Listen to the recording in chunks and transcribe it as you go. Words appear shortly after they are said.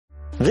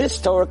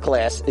This Torah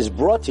class is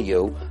brought to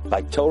you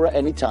by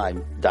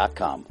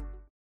TorahAnytime.com.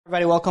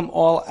 Everybody, welcome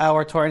all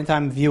our Torah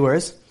Anytime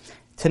viewers.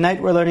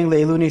 Tonight we're learning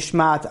Leilu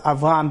Nishmat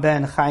Avraham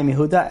ben Chaim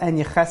Yehuda and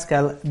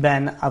Yecheskel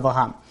ben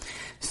Avraham.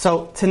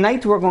 So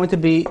tonight we're going to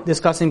be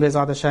discussing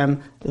Be'ezrat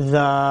Hashem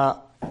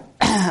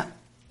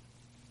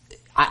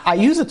I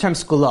use the term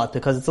skulot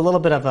because it's a little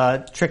bit of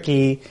a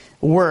tricky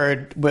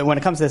word when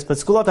it comes to this, but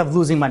skulot of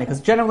losing money,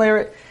 because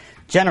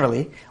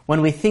generally,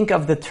 when we think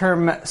of the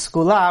term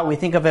skula, we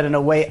think of it in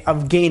a way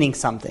of gaining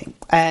something.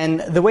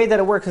 And the way that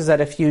it works is that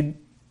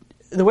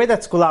the way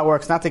that skula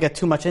works, not to get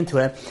too much into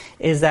it,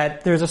 is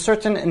that there's a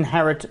certain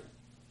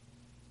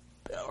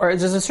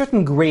there's a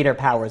certain greater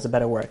power is a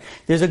better word.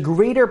 There's a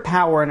greater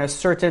power in a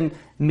certain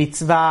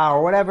mitzvah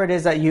or whatever it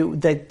is that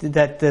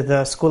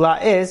the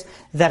skula is,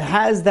 that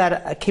has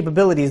that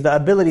capabilities, the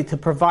ability to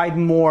provide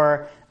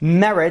more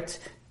merit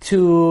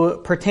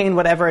to pertain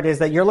whatever it is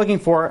that you're looking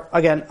for,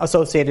 again,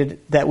 associated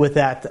with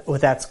that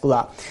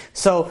skula.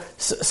 So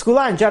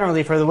skula,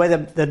 generally, for the way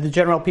that the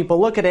general people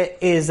look at it,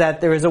 is that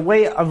there is a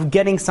way of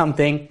getting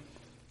something,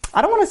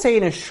 I don't want to say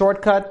in a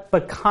shortcut,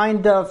 but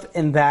kind of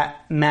in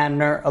that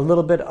manner, a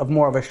little bit of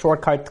more of a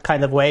shortcut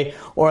kind of way,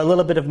 or a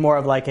little bit of more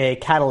of like a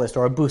catalyst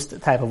or a boost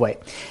type of way.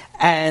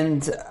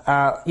 And,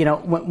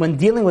 when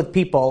dealing with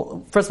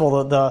people, first of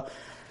all,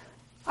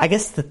 I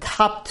guess the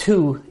top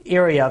two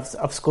areas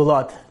of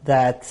skulot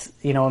that,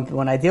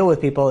 when I deal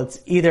with people, it's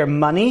either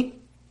money,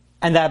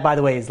 and that, by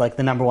the way, is like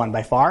the number one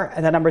by far,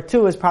 and then number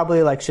two is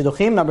probably like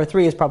shidduchim, number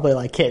three is probably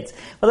like kids.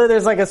 But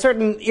there's like a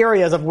certain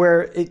areas of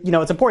where,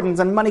 it's important,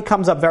 and money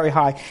comes up very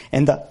high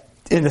in the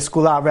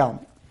skula realm.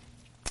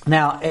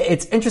 Now,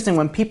 it's interesting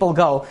when people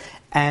go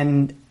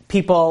and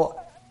people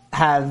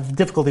have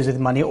difficulties with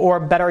money,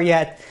 or better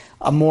yet,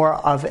 more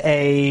of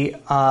a,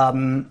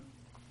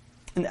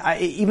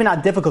 even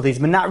not difficulties,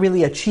 but not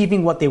really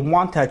achieving what they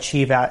want to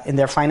achieve in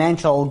their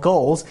financial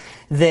goals.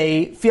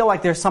 They feel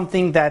like there's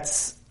something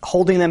that's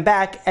holding them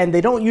back, and they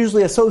don't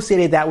usually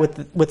associate that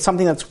with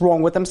something that's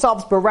wrong with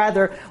themselves, but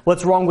rather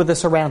what's wrong with the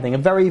surrounding. A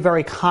very,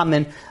 very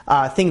common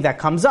thing that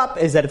comes up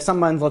is that if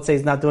someone, let's say,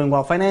 is not doing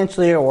well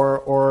financially,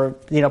 or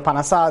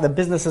panasa, the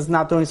business is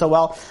not doing so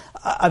well,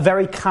 a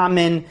very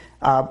common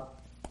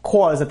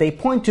cause that they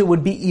point to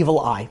would be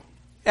evil eye.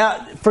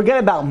 Forget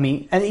about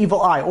me, an evil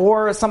eye,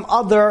 or some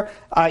other,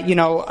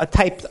 a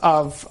type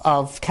of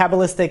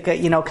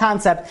Kabbalistic,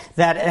 concept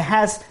that it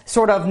has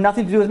sort of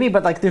nothing to do with me,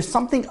 but like there's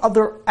something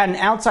other, an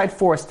outside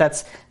force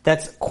that's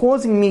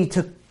causing me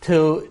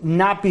to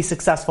not be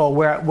successful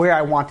where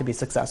I want to be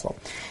successful.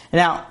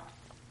 Now,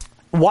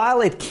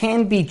 while it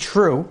can be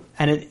true,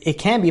 and it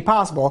can be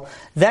possible,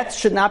 that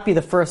should not be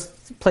the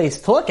first place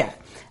to look at.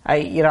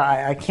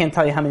 I can't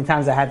tell you how many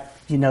times I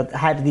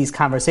had these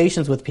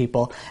conversations with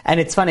people, and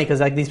it's funny because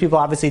like these people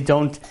obviously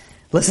don't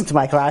listen to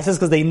my classes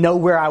because they know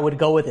where I would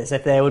go with this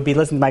if they would be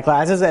listening to my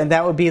classes, and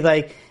that would be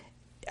like,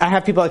 I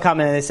have people that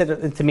come in and they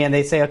sit to me and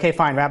they say, okay,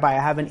 fine, Rabbi,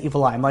 I have an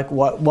evil eye. I'm like,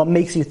 what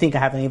makes you think I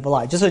have an evil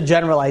eye? Just a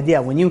general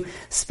idea. When you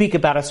speak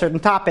about a certain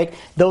topic,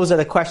 those are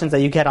the questions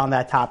that you get on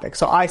that topic.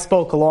 So I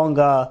spoke along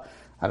 2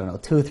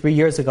 or 3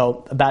 years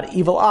ago about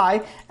evil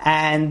eye,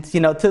 and to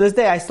this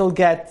day I still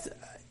get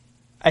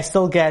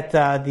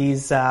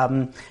these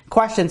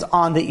questions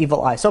on the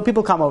evil eye. So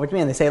people come over to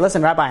me and they say,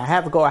 listen, Rabbi, I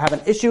have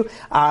an issue.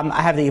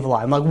 I have the evil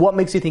eye. I'm like, what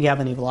makes you think you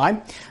have an evil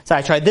eye? So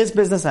I tried this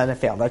business and it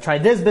failed. I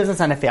tried this business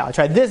and it failed. I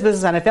tried this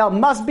business and it failed.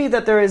 Must be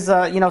that there is,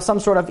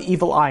 some sort of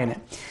evil eye in it.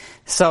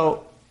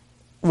 So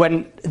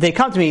when they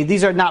come to me,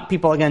 these are not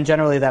people, again,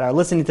 generally that are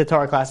listening to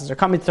Torah classes or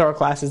coming to Torah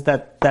classes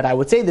that I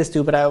would say this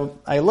to, but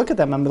I look at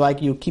them and be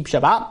like, you keep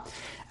Shabbat?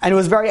 And it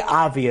was very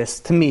obvious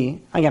to me,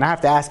 again, I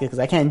have to ask it because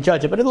I can't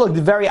judge it, but it looked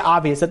very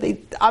obvious that they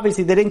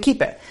didn't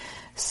keep it.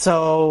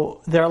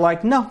 So they're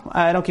like, no,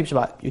 I don't keep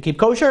Shabbat. You keep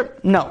kosher?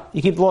 No.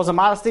 You keep the laws of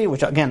modesty?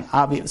 Which again,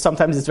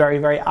 sometimes it's very,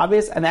 very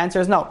obvious, and the answer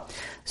is no.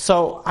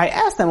 So I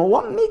asked them, well,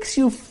 what makes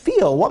you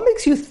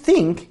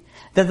think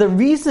that the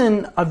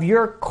reason of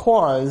your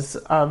cause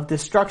of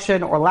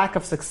destruction or lack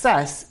of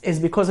success is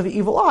because of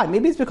evil eye?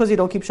 Maybe it's because you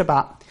don't keep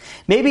Shabbat.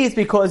 Maybe it's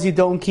because you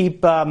don't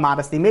keep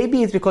modesty.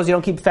 Maybe it's because you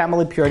don't keep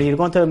family purity. You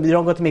don't go to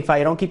mikvah.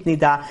 You don't keep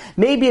nidah.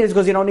 Maybe it's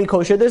because you don't need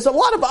kosher. There's a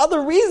lot of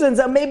other reasons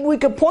that maybe we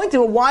could point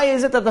to. Why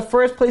is it that the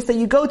first place that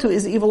you go to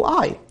is evil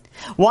eye?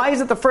 Why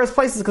is it the first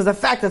place? Is because the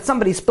fact that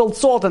somebody spilled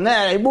salt and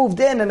then it moved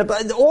in, and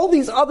all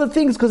these other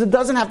things, because it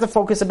doesn't have to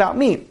focus about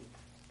me.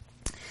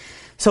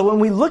 So when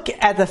we look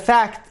at the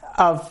fact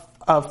of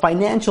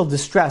financial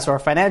distress or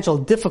financial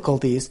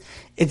difficulties,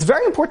 it's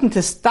very important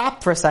to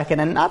stop for a second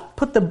and not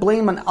put the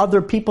blame on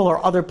other people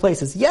or other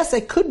places. Yes,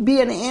 it could be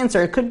an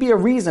answer, it could be a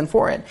reason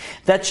for it.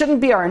 That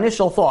shouldn't be our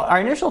initial thought. Our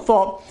initial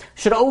thought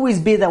should always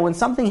be that when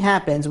something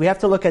happens, we have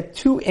to look at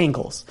two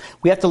angles.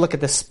 We have to look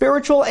at the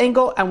spiritual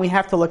angle and we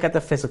have to look at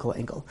the physical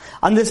angle.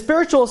 On the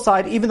spiritual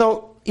side, even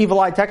though evil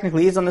eye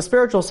technically is on the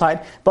spiritual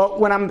side, but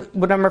what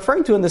I'm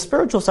referring to in the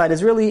spiritual side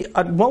is really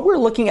what we're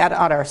looking at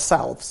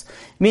ourselves.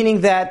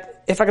 Meaning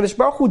that if HaKadosh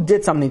Baruch Hu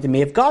did something to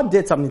me, if God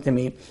did something to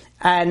me,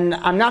 and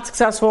I'm not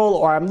successful,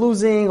 or I'm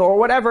losing, or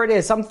whatever it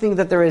is, something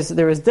that there is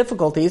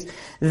difficulties,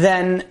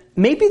 then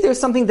maybe there's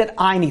something that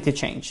I need to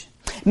change.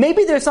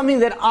 Maybe there's something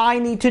that I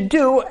need to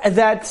do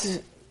that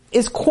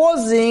is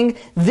causing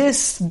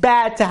this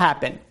bad to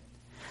happen.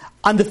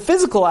 On the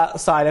physical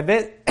side of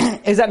it,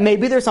 is that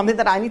maybe there's something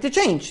that I need to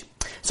change.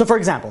 So for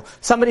example,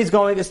 somebody's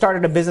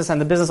started a business and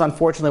the business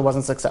unfortunately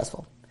wasn't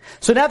successful.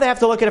 So now they have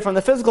to look at it from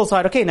the physical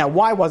side. Okay, now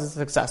why was it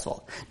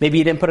successful? Maybe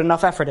you didn't put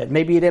enough effort in.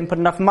 Maybe you didn't put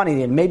enough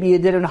money in. Maybe you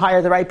didn't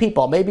hire the right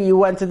people. Maybe you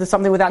went into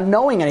something without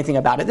knowing anything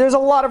about it. There's a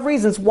lot of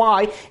reasons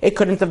why it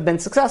couldn't have been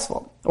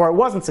successful, or it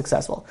wasn't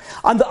successful.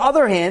 On the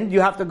other hand,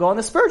 you have to go on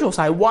the spiritual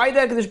side. Why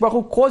did HaKadosh Baruch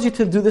Hu cause you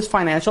to do this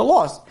financial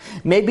loss?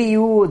 Maybe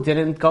you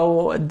didn't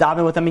go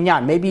daven with a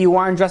minyan. Maybe you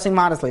weren't dressing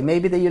modestly.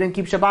 Maybe that you didn't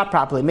keep Shabbat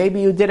properly. Maybe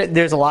you did it.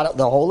 There's the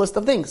whole list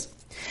of things.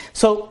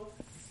 So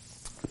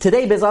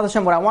today, B'ezrat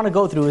Hashem, what I want to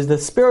go through is the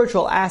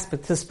spiritual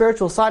aspect, the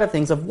spiritual side of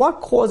things, of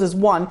what causes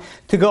one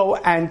to go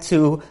and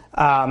to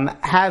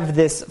have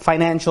this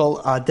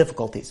financial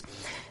difficulties.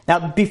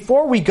 Now,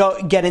 before we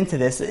get into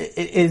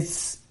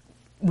this,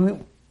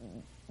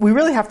 we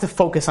really have to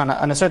focus on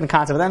a certain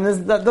concept, and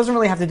that doesn't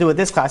really have to do with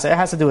this class. It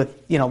has to do with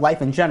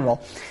life in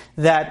general.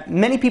 That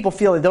many people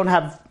feel they don't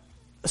have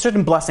a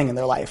certain blessing in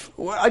their life.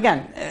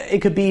 Again,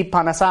 it could be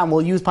parnasah, and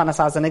we'll use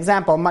parnasah as an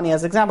example, money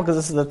as an example, because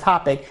this is the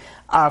topic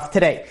of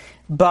today.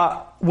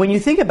 But when you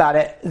think about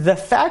it, the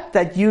fact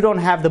that you don't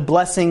have the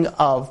blessing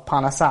of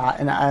parnasah,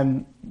 and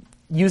I'm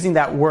using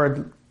that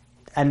word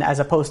and as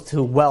opposed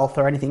to wealth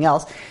or anything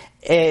else,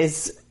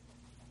 is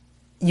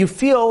you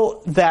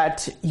feel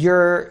that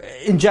you're,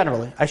 in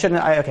general, let's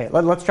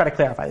try to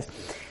clarify this.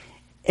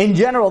 In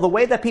general, the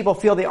way that people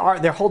feel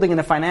they're holding in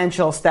a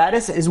financial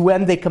status is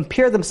when they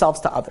compare themselves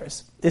to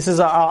others. This is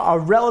a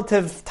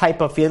relative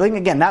type of feeling.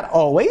 Again, not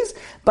always,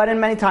 but in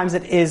many times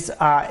it is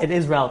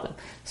relative.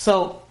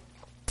 So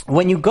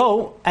when you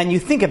go and you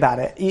think about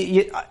it,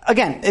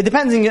 again, it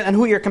depends on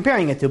who you're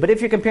comparing it to. But if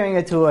you're comparing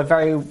it to a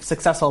very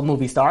successful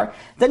movie star,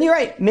 then you're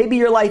right. Maybe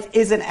your life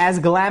isn't as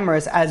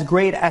glamorous, as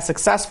great, as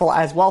successful,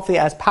 as wealthy,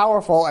 as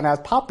powerful, and as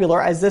popular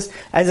as this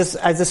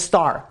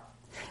star.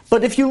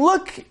 But if you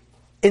look,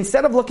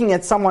 instead of looking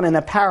at someone in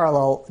a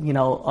parallel,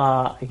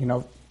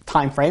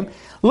 time frame,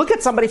 look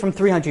at somebody from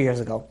 300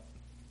 years ago.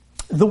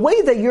 The way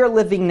that you're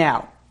living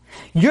now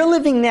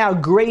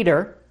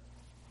greater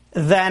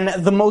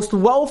than the most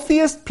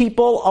wealthiest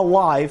people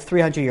alive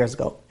 300 years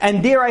ago.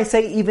 And dare I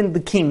say, even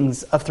the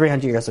kings of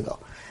 300 years ago.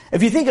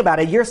 If you think about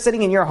it, you're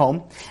sitting in your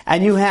home,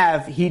 and you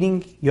have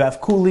heating, you have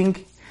cooling,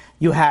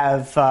 you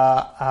have,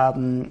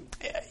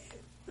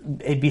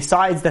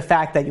 besides the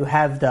fact that you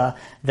have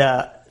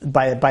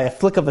by a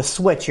flick of a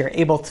switch, you're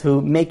able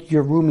to make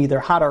your room either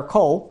hot or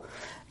cold,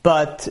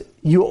 but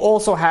you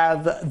also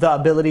have the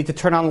ability to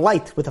turn on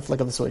light with a flick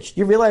of the switch.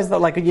 You realize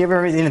that, you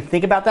ever even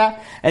think about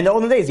that? In the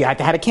olden days, you had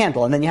to have a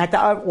candle, and then you had to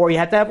have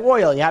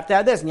oil, you have to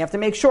have this, and you have to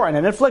make sure, and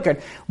then it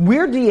flickered.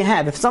 Where do you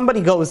have, if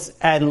somebody goes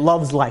and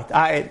loves light,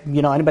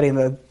 anybody in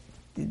the,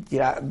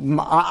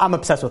 I'm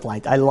obsessed with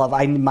light.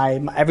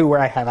 Everywhere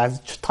I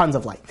have tons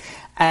of light.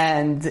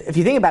 And if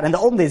you think about it, in the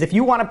olden days, if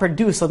you want to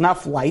produce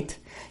enough light,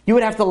 you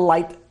would have to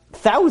light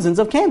thousands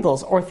of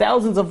candles, or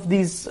thousands of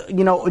these,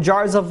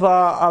 jars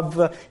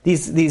of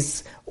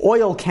these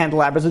oil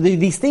candelabras, or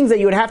these things that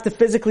you would have to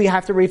physically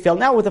refill.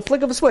 Now, with a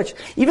flick of a switch,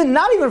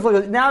 not even a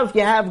flick. Now, if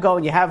you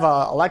have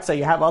Alexa,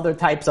 you have other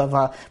types of.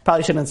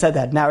 Probably shouldn't have said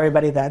that. Now,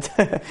 everybody that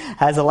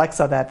has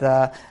Alexa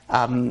that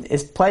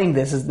is playing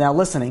this is now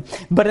listening.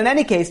 But in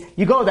any case,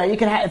 you go there. You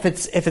can have,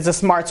 if it's a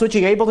smart switch,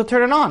 you're able to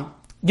turn it on.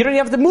 You don't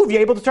even have to move.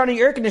 You're able to turn on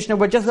your air conditioner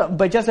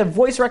by just a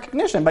voice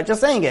recognition, by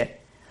just saying it.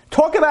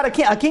 Talk about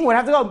a king would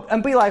have to go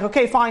and be like,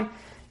 okay, fine,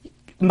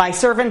 my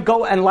servant,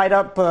 go and light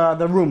up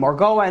the room, or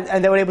go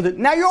and they were able to.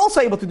 Now you're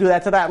also able to do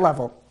that to that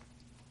level.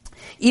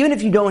 Even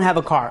if you don't have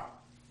a car,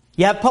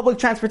 you have public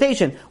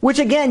transportation, which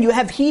again, you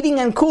have heating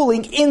and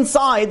cooling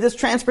inside this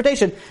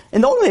transportation. In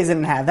the old days, they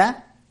didn't have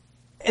that.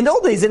 In the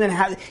old days, they didn't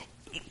have.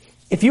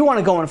 If you want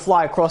to go and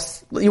fly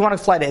you want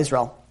to fly to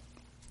Israel.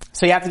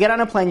 So you have to get on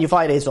a plane, you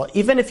fly to Israel.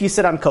 Even if you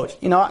sit on coach,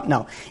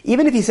 no.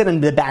 Even if you sit in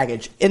the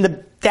baggage, in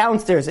the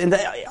downstairs,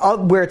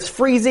 where it's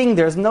freezing,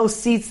 there's no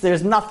seats,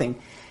 there's nothing.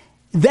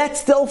 That's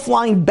still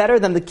flying better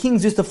than the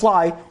kings used to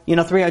fly,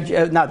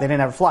 300, no, they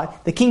didn't ever fly.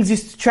 The kings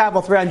used to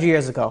travel 300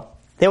 years ago.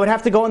 They would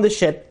have to go on the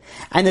ship,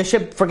 and the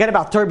ship, forget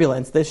about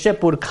turbulence, the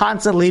ship would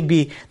constantly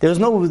be, there was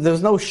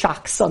no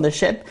shocks on the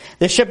ship.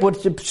 The ship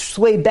would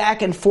sway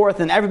back and forth,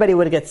 and everybody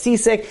would get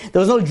seasick.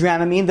 There was no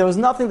Dramamine. There was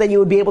nothing that you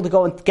would be able to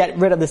go and get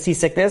rid of the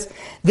seasickness.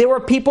 There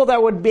were people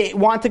that would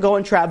want to go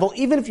and travel.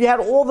 Even if you had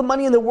all the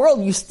money in the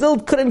world, you still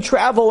couldn't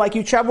travel like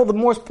you travel the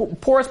most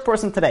poorest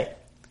person today.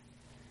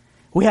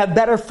 We have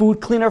better food,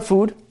 cleaner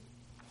food,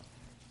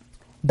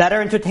 better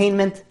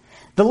entertainment.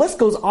 The list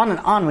goes on and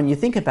on when you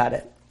think about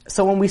it.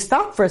 So when we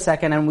stop for a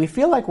second and we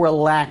feel like we're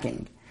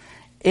lacking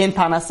in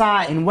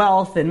parnasah, in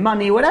wealth, in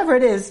money, whatever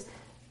it is,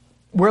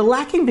 we're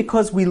lacking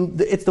because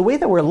it's the way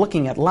that we're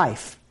looking at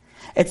life.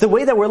 It's the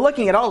way that we're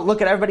looking at,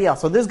 look at everybody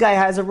else. So this guy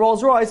has a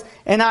Rolls Royce,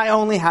 and I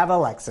only have a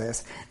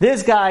Lexus.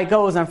 This guy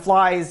goes and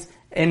flies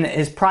in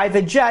his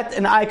private jet,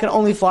 and I can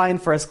only fly in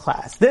first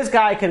class. This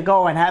guy could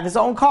go and have his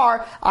own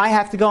car. I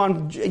have to go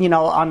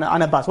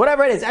on a bus.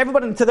 Whatever it is,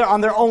 everybody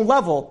on their own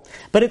level.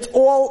 But it's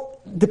all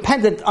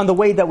dependent on the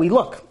way that we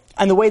look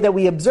and the way that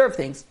we observe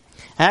things.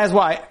 And that's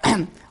why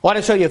I want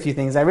to show you a few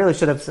things. I really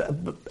should have.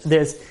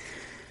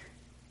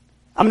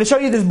 I'm going to show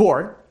you this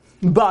board,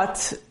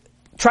 but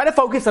try to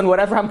focus on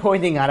whatever I'm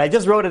pointing at. I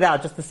just wrote it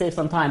out just to save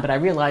some time, but I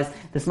realized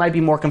this might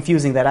be more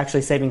confusing than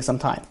actually saving some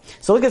time.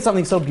 So look at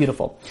something so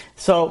beautiful.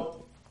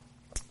 So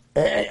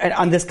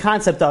on this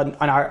concept on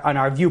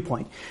our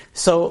viewpoint.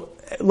 So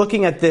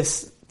looking at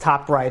this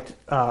top right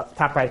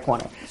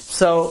corner.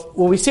 So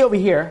what we see over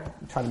here,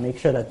 I'm trying to make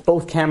sure that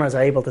both cameras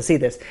are able to see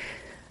this.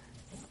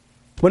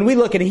 When we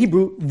look at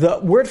Hebrew, the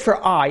word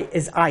for eye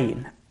is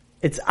ayin.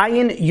 It's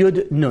ayin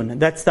yud nun.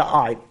 That's the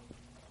eye.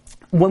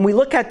 When we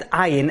look at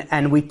ayin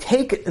and we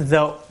take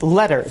the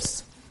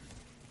letters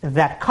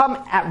that come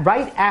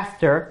right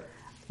after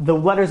the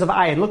letters of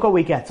ayin, look what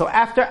we get. So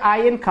after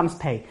ayin comes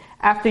pei,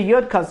 after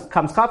yud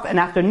comes chaf, and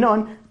after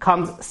nun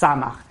comes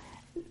samach.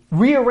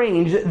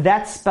 Rearrange,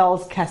 that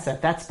spells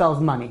kesef, that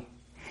spells money.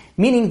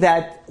 Meaning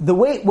that the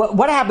way,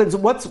 what happens,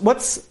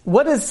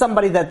 what is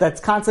somebody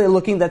that's constantly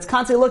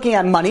looking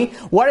at money?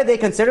 What are they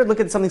considered? Look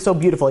at something so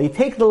beautiful. You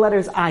take the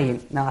letters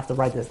ayin, now I have to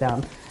write this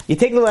down. You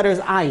take the letters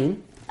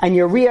ayin, and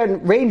you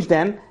rearrange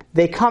them,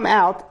 they come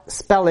out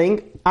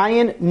spelling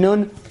ayin,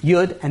 nun,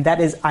 yud, and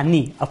that is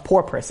ani, a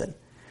poor person.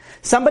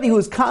 Somebody who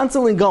is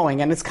constantly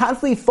going and is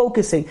constantly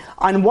focusing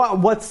on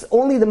what's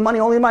only the money,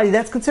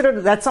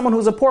 that's someone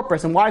who's a poor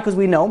person. Why? Because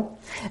we know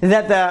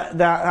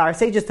that our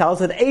sages tell us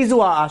that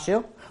ezu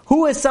ha'ashir,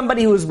 who is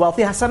somebody who is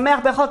wealthy,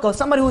 hasamech bechalko,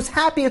 somebody who's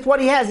happy with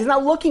what he has. He's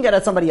not looking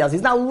at somebody else.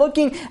 He's not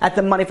looking at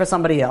the money for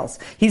somebody else.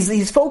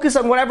 He's focused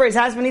on whatever he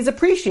has, and he's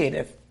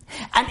appreciative.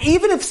 And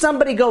even if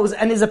somebody goes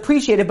and is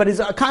appreciated but is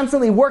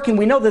constantly working,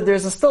 we know that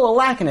there's still a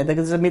lack in it.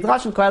 There's a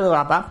midrash in Koheleth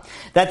Rabbah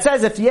that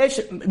says if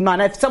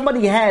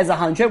somebody has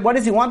 100, what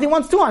does he want? He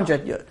wants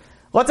 200.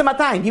 What's a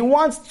matayim? He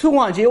wants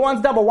 200. He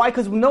wants double. Why?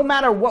 Because no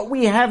matter what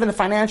we have in the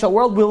financial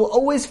world, we'll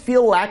always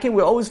feel lacking.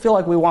 We'll always feel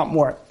like we want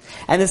more.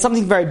 And there's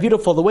something very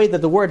beautiful, the way that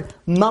the word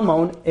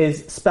mammon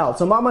is spelled.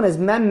 So mammon is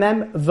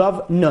mem,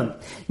 vav, nun.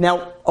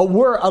 Now, a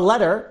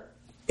letter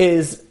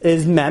is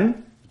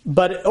mem.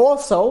 But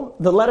also,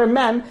 the letter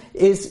mem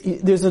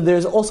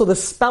there's also the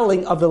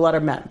spelling of the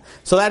letter mem.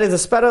 So that is the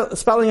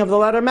spelling of the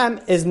letter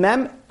mem is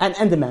mem and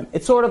endemem.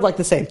 It's sort of like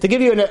the same. To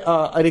give you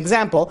an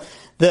example,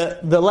 the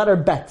letter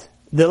bet.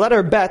 The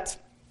letter bet,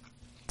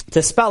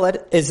 to spell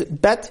it, is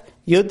bet,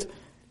 yud,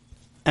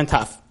 and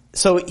taf.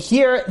 So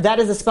here, that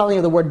is the spelling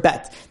of the word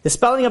bet. The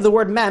spelling of the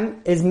word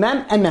mem is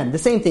mem and mem, the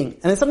same thing.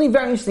 And there's something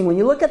very interesting. When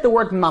you look at the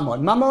word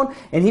mammon, mammon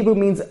in Hebrew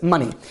means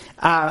money. In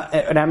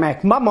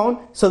Aramaic, mammon,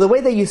 so the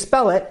way that you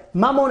spell it,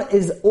 mammon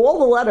is all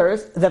the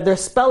letters that their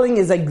spelling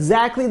is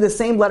exactly the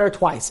same letter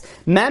twice.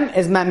 Mem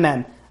is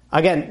mem.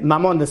 Again,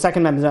 mammon, the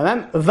second mem is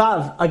mem.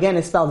 Vav, again,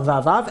 is spelled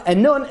vav,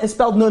 and nun is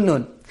spelled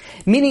nun.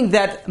 Meaning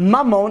that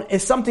mammon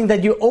is something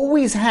that you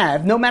always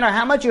have. No matter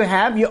how much you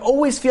have, you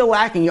always feel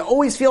lacking. You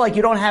always feel like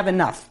you don't have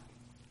enough.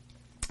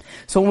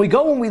 So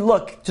when we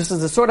look, just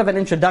as a sort of an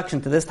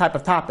introduction to this type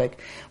of topic,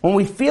 when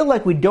we feel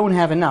like we don't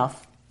have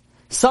enough,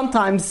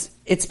 sometimes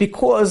it's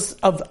because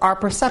of our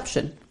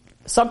perception.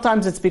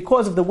 Sometimes it's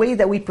because of the way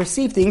that we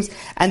perceive things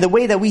and the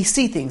way that we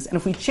see things. And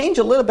if we change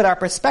a little bit our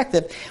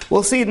perspective,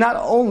 we'll see not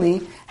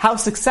only how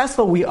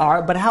successful we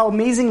are, but how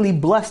amazingly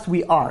blessed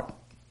we are.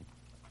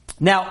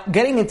 Now,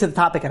 getting into the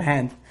topic at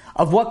hand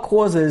of what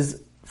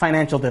causes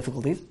financial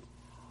difficulties,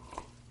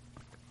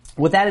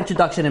 with that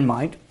introduction in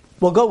mind,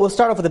 we'll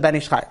start off with the Ben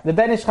Ish Chai. The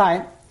Ben Ish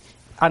Chai,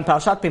 on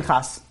Parashat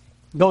Pinchas,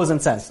 goes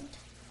and says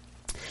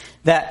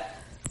that,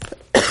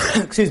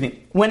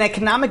 when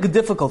economic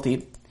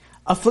difficulty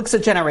afflicts a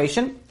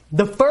generation,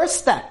 the first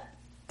step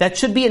that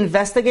should be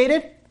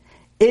investigated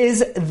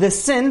is the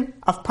sin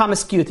of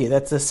promiscuity.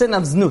 That's the sin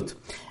of znut.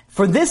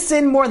 For this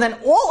sin, more than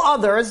all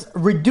others,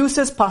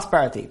 reduces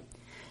prosperity.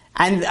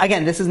 And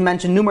again, this is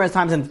mentioned numerous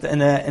times in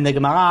the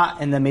Gemara,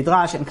 in the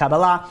Midrash, in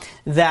Kabbalah,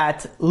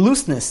 that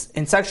looseness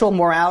in sexual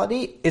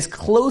morality is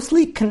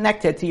closely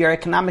connected to your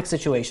economic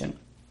situation.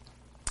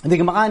 The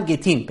Gemara in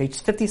Gittin,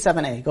 page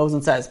 57a, goes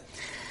and says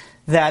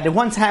that it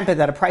once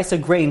happened that a price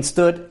of grain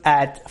stood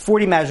at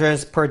 40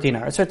 measures per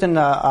dinar, a certain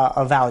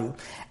value.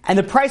 And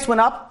the price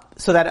went up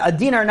so that a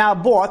dinar now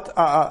bought,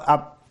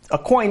 a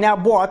coin now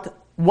bought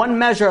 1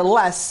 measure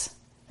less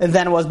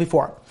than it was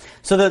before.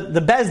 So the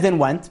Beis Din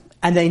went,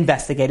 and they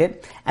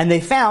investigated, and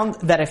they found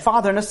that a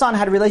father and a son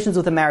had relations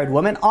with a married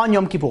woman on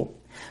Yom Kippur.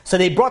 So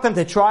they brought them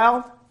to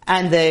trial,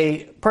 and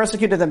they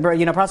prosecuted them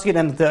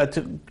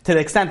to the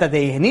extent that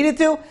they needed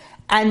to,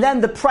 and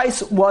then the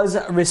price was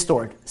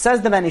restored.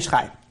 Says the Ben Ish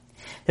Chai.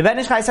 The Ben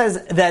Ish Chai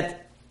says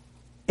that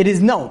it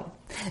is known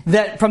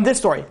that from this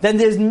story, then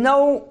there's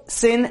no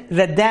sin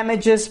that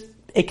damages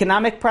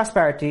economic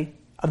prosperity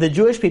of the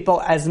Jewish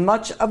people as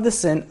much of the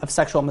sin of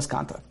sexual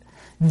misconduct.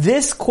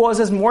 This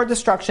causes more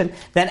destruction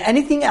than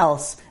anything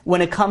else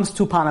when it comes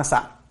to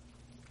Panasah.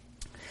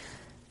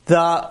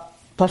 The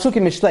Pasuk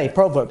in Mishlei,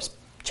 Proverbs,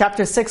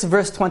 chapter 6,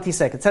 verse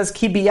 26, it says,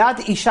 Ki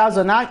biyad isha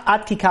zonah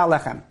ad kikar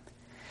lechem.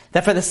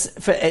 That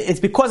it's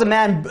because a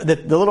man, the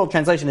literal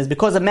translation is,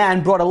 because a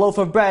man brought a loaf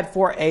of bread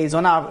for a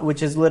zonah,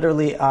 which is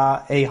literally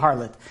a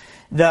harlot.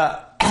 The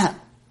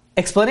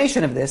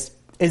explanation of this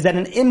is that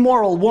an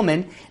immoral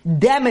woman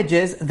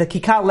damages the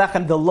kikar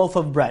lechem, the loaf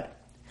of bread.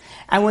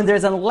 And when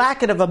there's a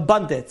lack of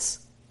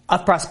abundance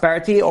of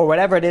prosperity, or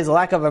whatever it is, a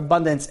lack of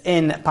abundance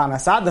in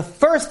Panasah, the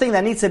first thing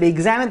that needs to be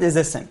examined is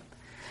this sin.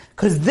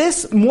 Because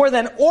this, more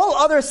than all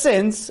other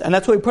sins, and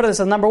that's why we put this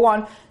as number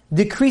one,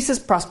 decreases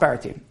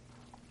prosperity.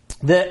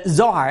 The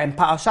Zohar in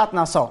Parashat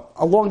Naso,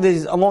 along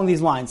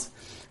these lines,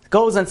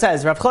 goes and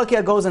says, Rav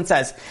Chalkia goes and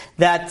says,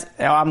 that,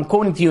 I'm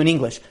quoting to you in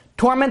English,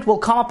 torment will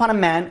come upon a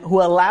man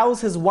who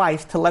allows his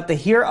wife to let the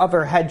hair of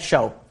her head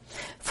show.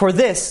 For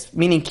this,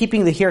 meaning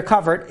keeping the hair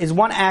covered, is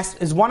one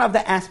of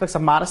the aspects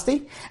of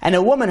modesty, and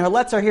a woman who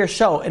lets her hair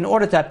show in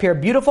order to appear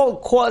beautiful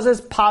causes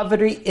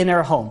poverty in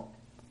her home.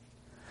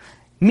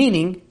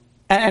 Meaning,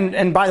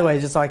 and by the way,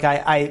 just like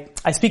I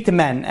speak to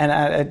men, and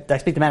I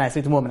speak to men, I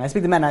speak to women, I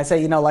speak to men, I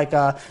say,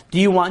 do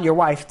you want your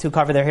wife to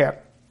cover their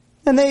hair?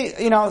 And they,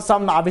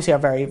 some obviously are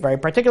very, very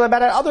particular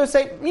about it, others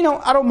say,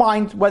 I don't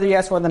mind whether you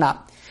ask or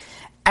not.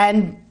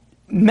 And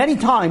many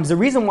times, the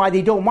reason why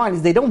they don't mind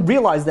is they don't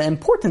realize the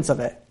importance of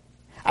it.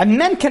 And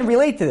men can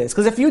relate to this,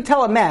 because if you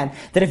tell a man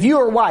that if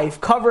your wife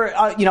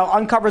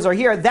uncovers her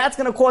hair, that's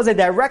going to cause a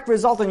direct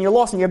result in your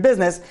loss in your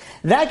business,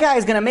 that guy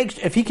is going to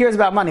make, if he cares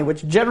about money,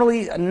 which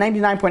generally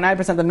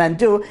 99.9% of men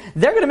do,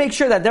 they're going to make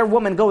sure that their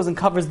woman goes and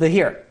covers the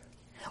hair.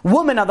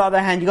 Women, on the other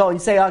hand, you go and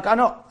you say, I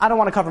don't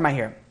want to cover my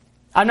hair.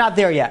 I'm not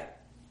there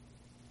yet.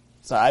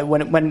 So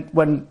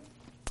when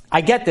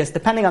I get this,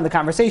 depending on the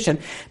conversation,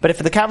 but if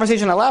the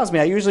conversation allows me,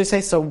 I usually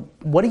say, so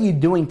what are you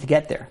doing to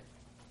get there?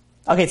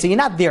 Okay, so you're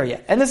not there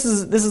yet. And this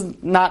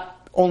is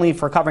not only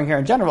for covering hair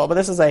in general, but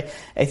this is a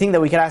thing that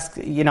we could ask,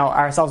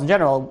 ourselves in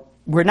general.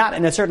 We're not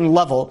in a certain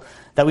level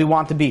that we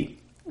want to be.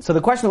 So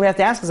the question we have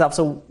to ask ourselves,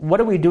 so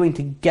what are we doing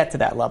to get to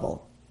that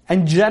level?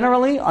 And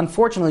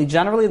unfortunately,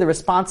 the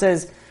response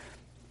is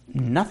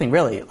nothing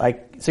really.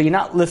 So you're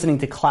not listening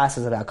to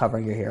classes about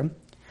covering your hair.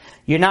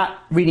 You're not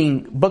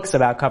reading books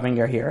about covering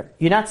your hair.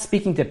 You're not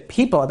speaking to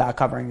people about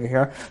covering your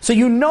hair. So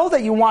you know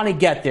that you want to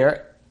get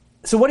there.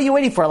 So what are you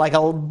waiting for? Like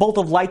a bolt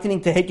of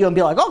lightning to hit you and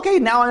be like, okay,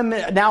 I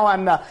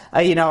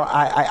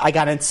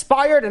got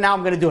inspired and now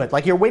I'm going to do it.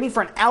 Like you're waiting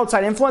for an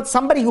outside influence.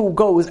 Somebody who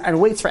goes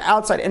and waits for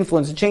outside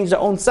influence to change their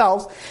own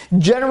selves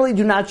generally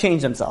do not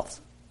change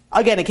themselves.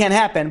 Again, it can't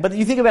happen, but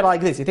you think about it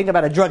like this. You think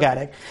about a drug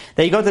addict.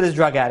 That you go to this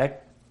drug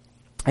addict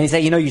and you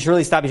say, you should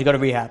really stop. You should go to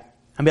rehab.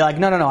 And be like,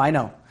 no, I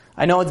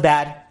know it's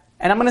bad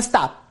and I'm going to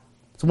stop.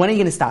 So when are you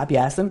going to stop? You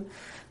ask them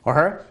or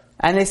her.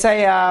 And they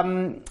say,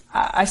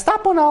 I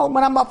stop when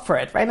I'm up for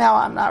it. Right now,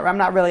 I'm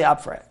not really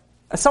up for it.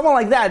 Someone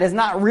like that is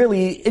not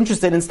really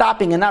interested in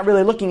stopping and not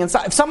really looking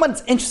inside. If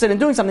someone's interested in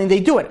doing something, they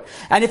do it.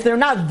 And if they're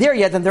not there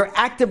yet, then they're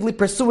actively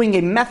pursuing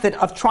a method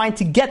of trying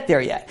to get there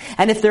yet.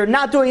 And if they're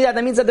not doing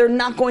that means that they're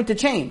not going to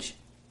change.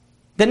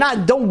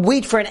 Don't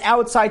wait for an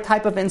outside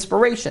type of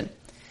inspiration.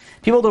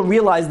 People don't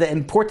realize the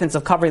importance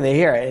of covering their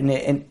hair.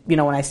 And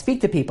when I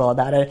speak to people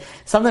about it,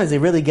 sometimes it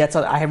really gets,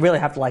 I really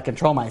have to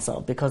control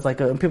myself because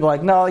people are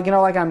like, no,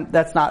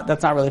 that's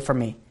not really for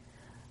me.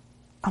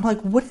 I'm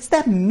like, what does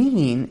that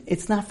mean?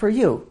 It's not for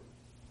you.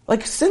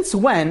 Since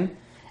when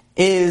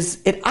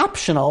is it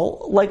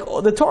optional?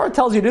 The Torah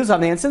tells you to do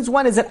something, and since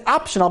when is it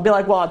optional? I'll be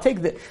like, well, I'll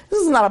take this.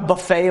 This is not a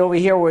buffet over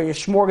here where your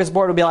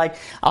smorgasbord will be like,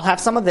 I'll have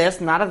some of this,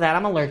 not of that,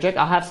 I'm allergic.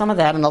 I'll have some of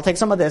that, and I'll take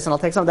some of this, and I'll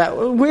take some of that.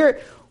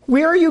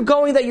 Where are you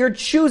going that you're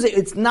choosing?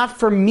 It's not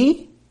for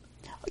me?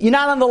 You're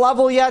not on the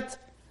level yet?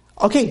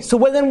 Okay, so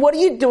then what are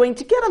you doing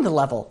to get on the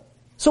level?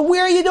 So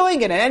where are you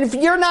doing it? And if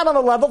you're not on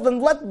the level, then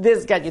let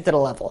this get you to the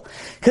level.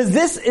 Because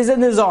this is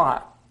in the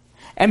Zohar.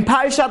 And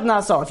Parashat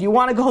Naso, if you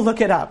want to go look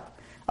it up,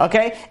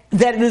 okay,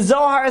 that the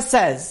Zohar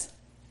says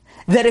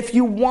that if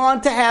you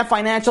want to have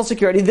financial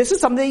security, this is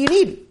something that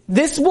you need.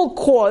 This will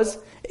cause,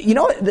 the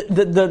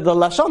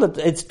Lashon,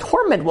 its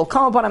torment will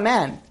come upon a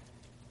man.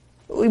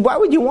 Why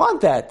would you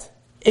want that?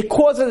 It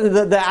causes,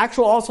 the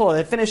actual also,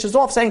 it finishes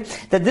off saying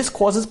that this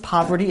causes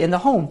poverty in the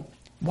home.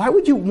 Why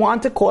would you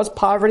want to cause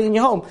poverty in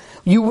your home?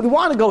 You would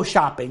want to go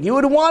shopping. You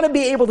would want to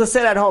be able to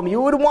sit at home.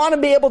 You would want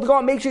to be able to go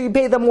and make sure you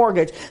pay the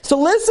mortgage. So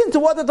listen to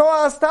what the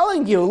Torah is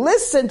telling you.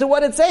 Listen to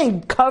what it's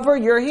saying. Cover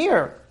your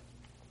hair.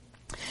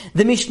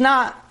 The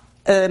Gemara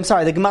in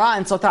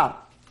Sotah,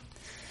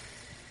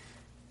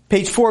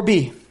 page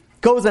 4b,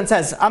 goes and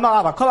says,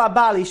 Amar Rava, Kol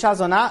ha'ba'al isha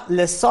zona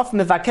lesof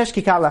mevakesh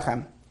kikar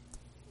lechem.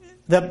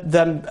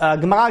 The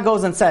Gemara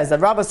goes and says,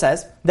 that Rava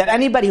says, that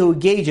anybody who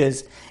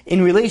engages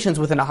in relations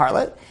with a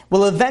harlot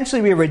will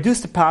eventually be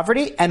reduced to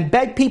poverty and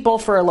beg people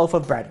for a loaf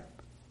of bread.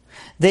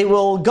 they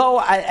will go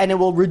and it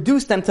will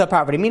reduce them to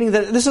poverty. Meaning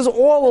that this is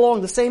all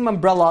along the same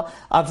umbrella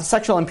of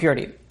sexual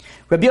impurity.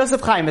 Rabbi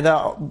Yosef Chaim,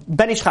 the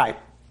Ben Ish Chai,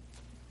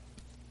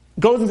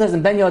 goes and says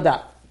in Ben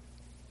Yoda,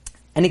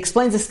 and he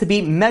explains this to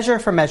be measure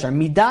for measure,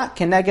 midah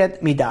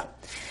keneged midah,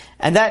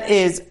 and that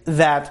is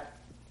that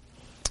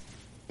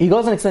he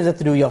goes and explains it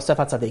to do Yosef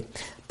HaTzadik.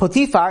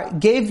 Potiphar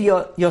gave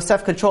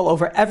Yosef control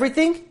over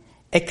everything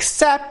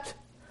except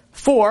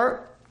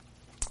for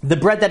the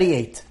bread that he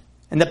ate.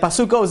 And the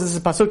pasuk goes, this is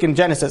a pasuk in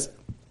Genesis,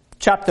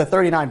 chapter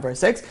 39, verse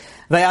 6.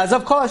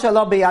 Vayazav kol asher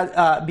lo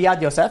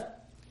biyad Yosef.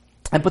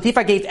 And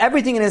Potiphar gave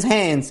everything in his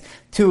hands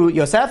to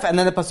Yosef. And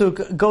then the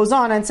pasuk goes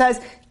on and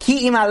says,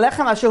 Ki im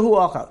alechem asher hu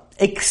ochel.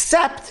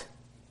 Except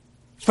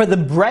for the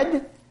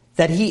bread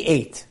that he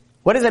ate.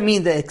 What does that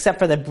mean, except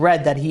for the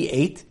bread that he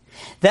ate?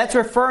 That's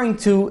referring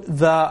to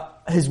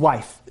his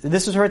wife.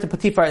 This is referred to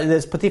Potiphar,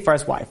 this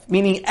Potiphar's wife.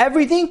 Meaning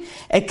everything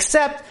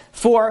except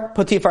for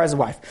Potiphar's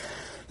wife.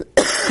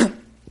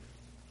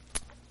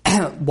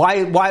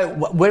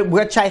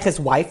 Where Shaykh is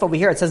wife? Over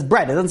here it says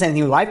bread. It doesn't say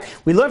anything with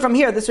wife. We learn from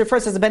here, this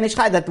refers to the Ben Ish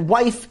Chai, that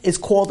wife is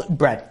called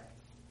bread.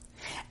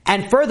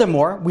 And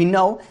furthermore, we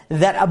know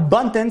that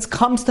abundance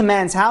comes to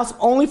man's house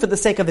only for the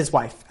sake of his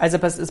wife. As the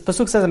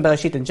pasuk says in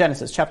Bereshit in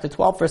Genesis, chapter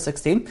 12, verse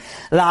 16,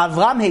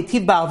 La'avram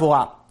heitiv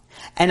ba'avura.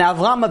 And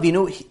Avram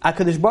Avinu,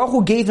 HaKadosh Baruch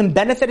Hu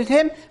benefited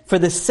him for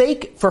her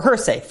sake,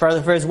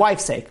 for his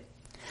wife's sake.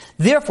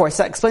 Therefore,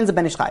 explains the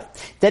Ben Ish Chai,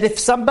 that if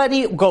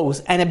somebody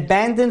goes and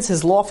abandons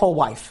his lawful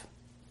wife,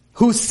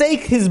 whose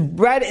sake his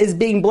bread is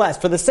being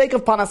blessed, for the sake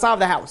of Panasah of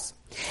the house,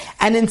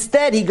 and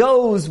instead he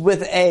goes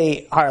with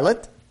a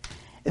harlot,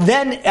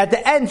 then at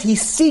the end he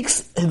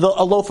seeks a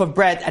loaf of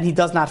bread and he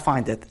does not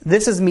find it.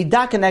 This is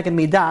midah keneged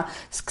midah,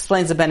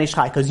 explains the Ben Ish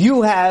Chai, because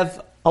you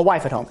have a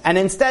wife at home, and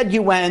instead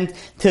you went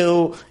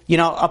to,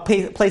 a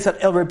place of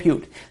ill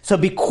repute. So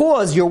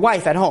because your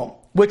wife at home,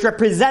 which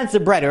represents the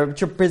bread, or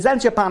which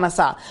represents your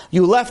panasah,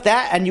 you left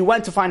that and you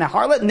went to find a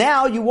harlot,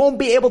 now you won't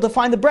be able to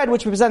find the bread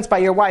which represents by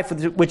your wife,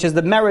 which is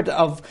the merit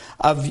of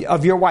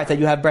your wife, that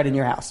you have bread in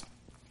your house.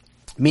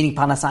 Meaning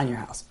panasah in your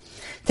house.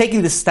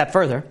 Taking this step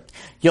further,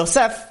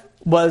 Yosef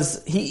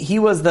was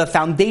the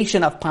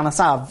foundation of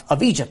panasah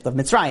of Egypt, of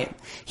Mitzrayim.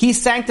 He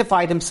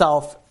sanctified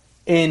himself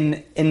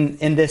in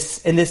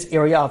this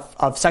area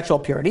of sexual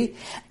purity,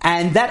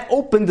 and that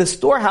opened the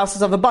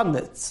storehouses of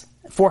abundance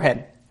for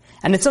him.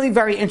 And it's something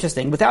very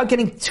interesting. Without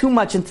getting too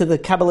much into the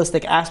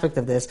Kabbalistic aspect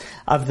of the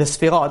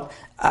Sfirot,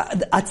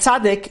 a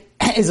tzaddik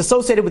is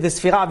associated with the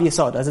Sfirah of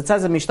Yesod. As it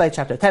says in Mishlei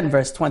chapter 10,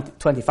 verse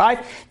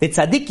 25, the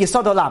tzaddik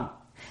Yesod Olam.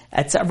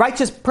 A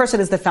righteous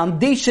person is the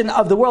foundation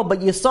of the world,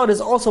 but Yesod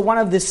is also one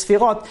of the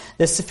Sfirot,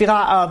 the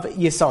Sfirah of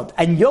Yesod.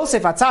 And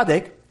Yosef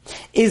HaTzadik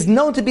is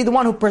known to be the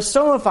one who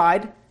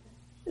personified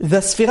the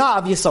Sfirah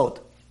of Yesod.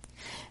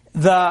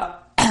 The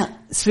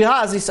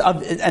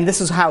Sfirah, and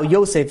this is how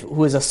Yosef,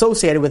 who is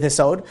associated with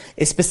Yesod,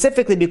 is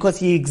specifically because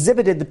he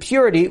exhibited the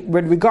purity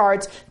with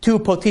regards to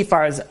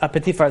Potiphar's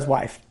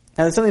wife.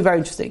 Now there's something very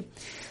interesting.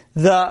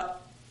 The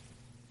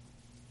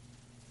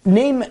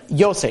name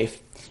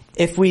Yosef,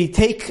 if we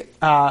take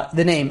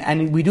the name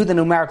and we do the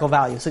numerical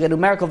value, so the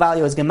numerical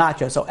value is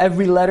gematria, so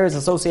every letter is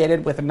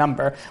associated with a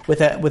number,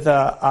 with a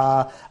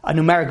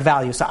numeric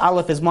value. So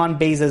Aleph is 1,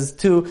 Beis is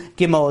 2,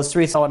 Gimel is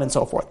 3, so on and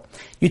so forth.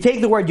 You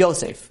take the word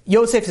Yosef.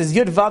 Yosef is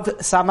Yud, Vav,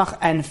 Samach,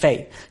 and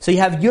Fei. So you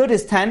have Yud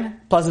is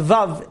 10, plus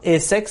Vav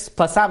is 6,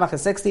 plus Samach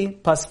is 60,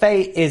 plus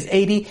Fei is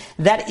 80.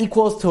 That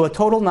equals to a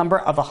total number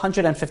of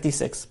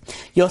 156.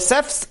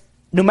 Yosef's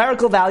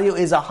numerical value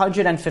is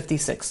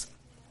 156.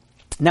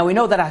 Now we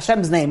know that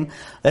Hashem's name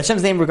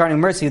regarding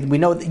mercy, we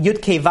know that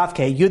Yud Kei Vav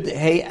Kei, Yud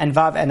Hey and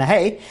Vav and a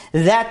Hey,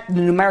 that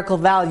the numerical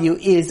value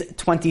is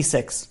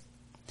 26.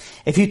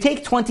 If you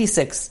take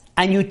 26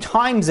 and you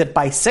times it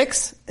by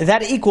 6,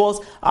 that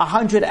equals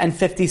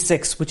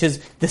 156, which is,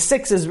 the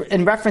 6 is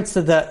in reference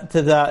to the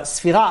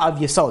Sfirah of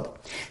Yesod.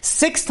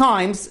 6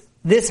 times,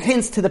 this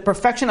hints to the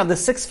perfection of the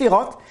 6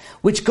 Sfirot,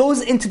 which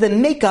goes into the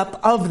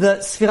makeup of the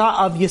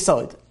Sfirah of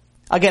Yesod.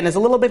 Again, it's a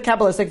little bit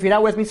Kabbalistic. If you're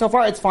not with me so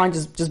far, it's fine,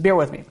 just bear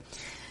with me.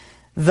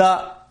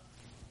 The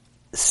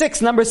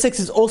number 6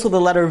 is also the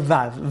letter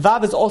Vav.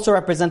 Vav is also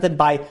represented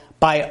by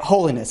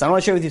holiness. I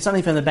want to share with you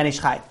something from the Ben Ish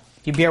Chai.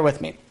 You bear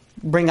with me.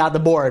 Bring out the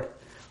board.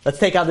 Let's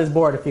take out this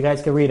board if you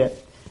guys can read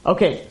it.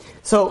 Okay,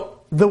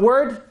 so the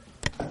word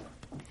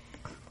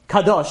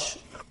kadosh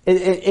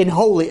in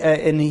holy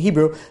in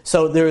Hebrew.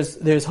 So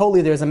there's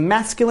holy. There's a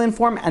masculine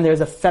form and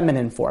there's a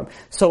feminine form.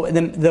 So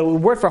the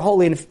word for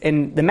holy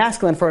in the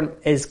masculine form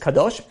is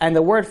kadosh, and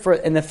the word for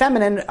in the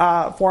feminine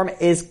form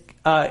is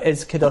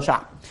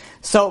kedosha.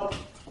 So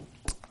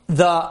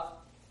the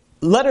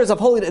letters of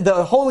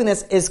the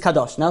holiness is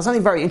kadosh. Now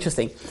something very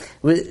interesting.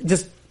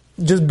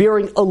 Just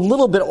bearing a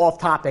little bit off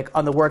topic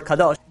on the word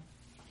kadosh.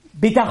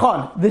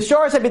 Bitachon. The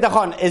shorish of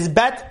bitachon is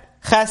bet,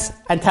 ches,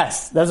 and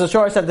tes. That's the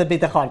shorish of the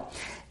bitachon.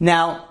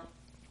 Now,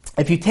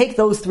 if you take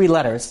those 3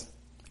 letters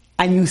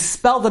and you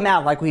spell them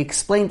out like we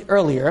explained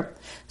earlier,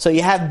 so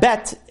you have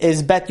bet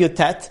is bet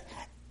yotet,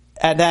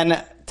 and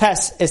then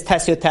tes is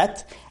tes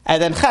yotet,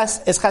 and then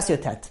ches is ches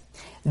yotet.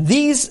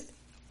 These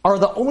are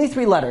the only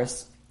three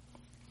letters,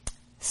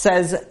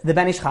 says the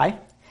Ben Ish Chai,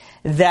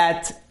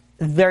 that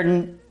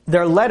their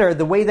letter,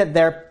 the way that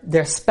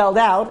they're spelled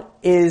out,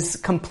 is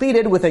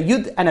completed with a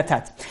yud and a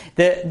tet.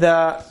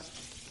 Yud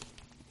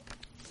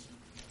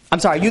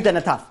and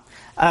a taf.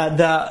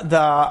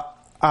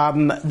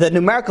 The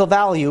numerical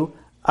value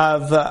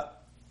of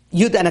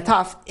yud and a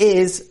taf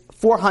is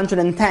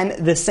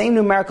 410, the same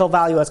numerical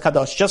value as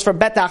kadosh. Just for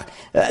betach,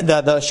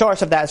 the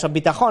shorish of that is for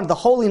bitachon, the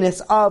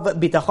holiness of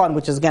bitachon,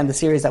 which is again the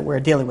series that we're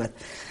dealing with.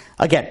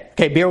 Again,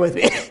 okay, bear with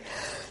me.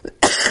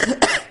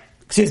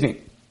 Excuse me.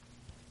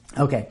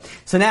 Okay,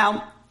 so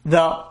now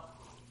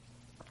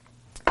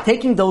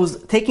taking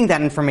that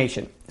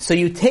information. So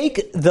you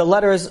take the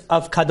letters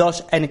of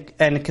kadosh and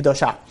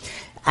kedosha,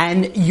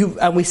 and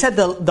we said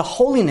the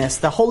holiness,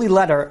 the holy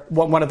letter,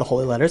 one of the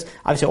holy letters.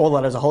 Obviously, all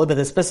letters are holy,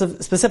 but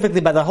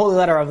specifically by the holy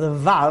letter of the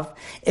vav.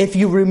 If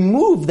you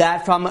remove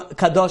that from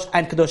kadosh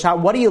and kedosha,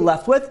 what are you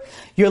left with?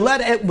 You're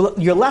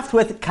left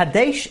with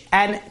kadesh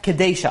and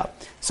kedesha.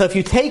 So if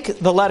you take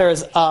the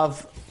letters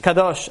of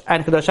kadosh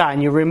and kedosha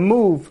and you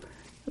remove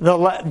the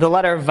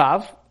letter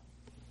vav,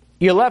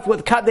 you're left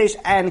with kadesh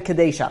and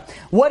kedesha.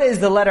 What is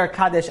the letter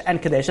kadesh and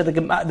kedesha?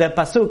 The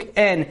pasuk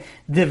in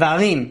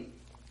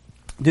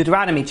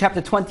Deuteronomy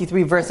chapter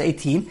 23 verse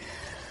 18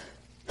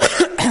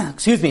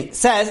 excuse me,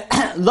 says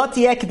Lo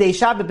tiyeh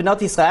kedesha b'bnot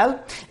Yisrael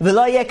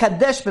v'lo yeh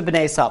kadesh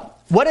b'bnei Yisrael.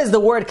 What is the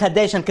word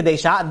kadesh and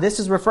kedesha? This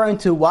is referring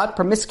to what?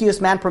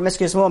 Promiscuous man,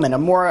 promiscuous woman, or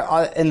more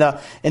in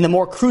the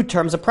more crude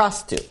terms, a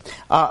prostitute,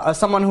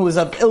 someone who is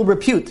of ill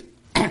repute.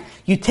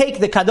 You take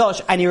the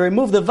kadosh and you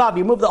remove the vav,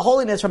 you remove the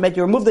holiness from it,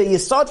 you remove the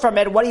yisod from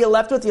it. What are you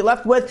left with? You're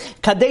left with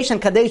kadesh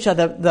and kadesha,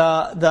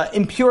 the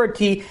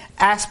impurity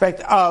aspect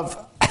of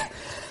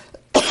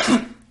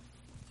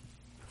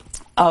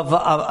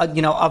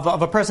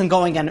a person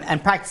going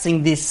and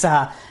practicing these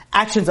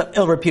actions of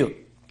ill repute.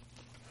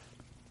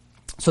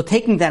 So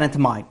taking that into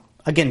mind,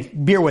 again,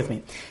 bear with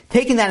me.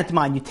 Taking that into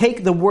mind, you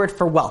take the word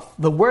for wealth.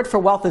 The word for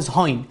wealth is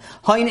hoin.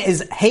 Hoin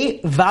is hey,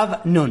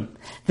 vav, nun.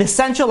 The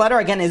essential letter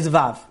again is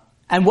vav.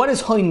 And what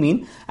does hoin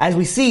mean? As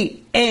we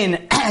see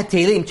in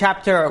Tehillim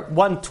chapter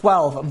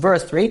 112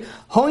 verse 3,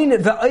 hoin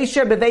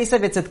ve'osher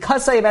beveisav etzet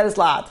kasei v'edes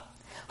la'ad.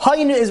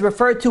 Hoin is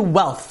referred to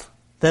wealth.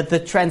 The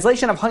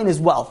translation of hoin is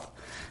wealth.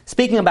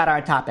 Speaking about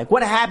our topic,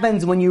 what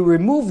happens when you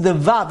remove the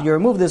vav, you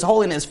remove this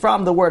holiness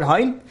from the word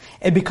hoin,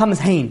 it becomes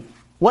hein.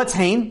 What's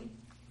hein?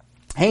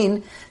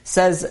 Hein,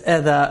 says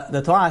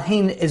the Torah,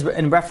 hein is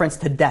in reference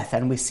to death.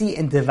 And we see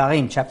in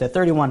Devarim chapter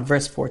 31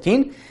 verse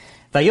 14,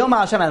 Vayomar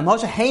Hashem el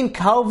Moshe, hein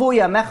kalvu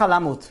yamecha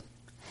lamut.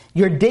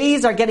 Your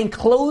days are getting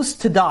close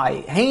to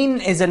die.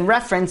 Hein is in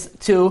reference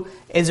to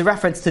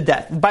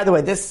death. By the way,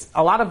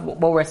 a lot of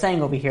what we're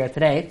saying over here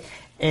today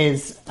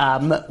is,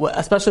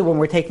 especially when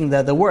we're taking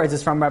the words,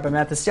 is from Rabbi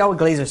Matisyahu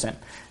Glazerson.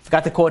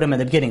 Forgot to quote him in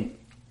the beginning.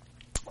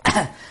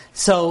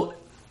 So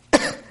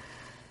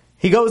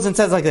he goes and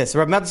says like this.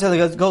 Rabbi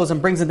Matisyahu goes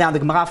and brings it down the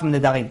Gemara from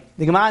Nedarim.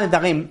 The Gemara in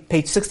Nedarim,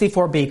 page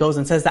 64b, goes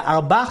and says that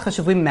Arba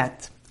Chashuvim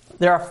met.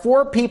 There are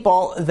 4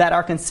 people that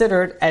are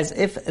considered as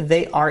if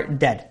they are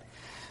dead.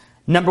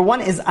 Number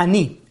 1 is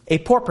ani, a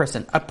poor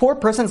person. A poor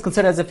person is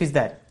considered as if he's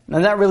dead. Now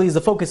that really is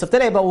the focus of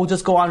today, but we'll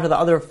just go on to the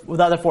other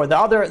 4. The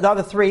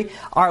other 3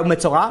 are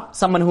Metzorah,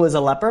 someone who is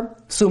a leper,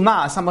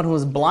 Suma, someone who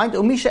is blind,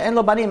 Umisha en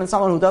lo banim, and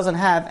someone who doesn't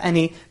have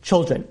any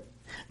children.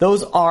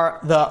 Those are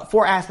the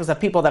 4 aspects of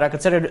people that are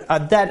considered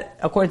dead,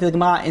 according to the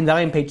Gemara in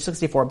Devarim, page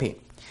 64b.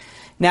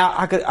 Now,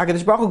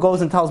 HaKadosh Baruch Hu goes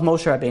and tells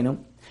Moshe Rabbeinu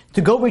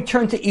to go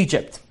return to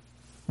Egypt.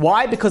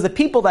 Why? Because the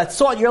people that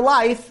sought your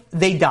life,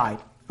 they died.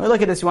 When you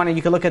look at this,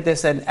 you can look at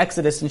this in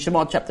Exodus in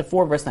Shemot chapter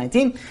 4 verse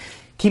 19.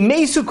 All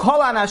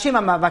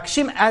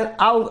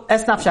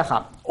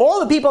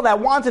the people that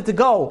wanted to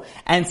go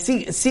and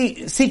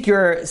seek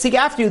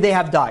after you, they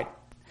have died.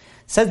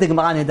 Says the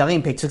Gemara in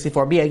Nedarim, page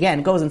 64b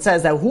again, goes and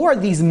says that who are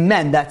these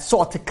men that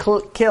sought to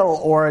kill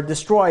or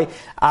destroy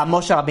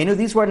Moshe Rabbeinu?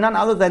 These were none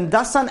other than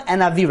Dasan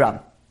and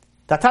Aviram.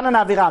 Datan and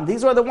Aviram.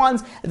 These were the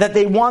ones that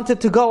they wanted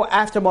to go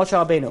after Moshe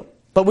Rabbeinu.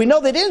 But we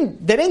know they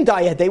didn't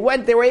die yet. They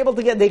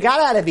got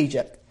out of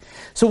Egypt.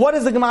 So what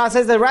does the Gemara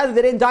says? That rather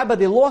they didn't die, but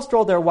they lost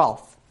all their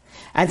wealth.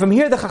 And from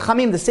here the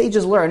Chachamim, the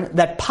sages, learn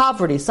that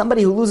poverty,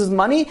 somebody who loses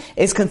money,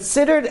 is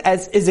considered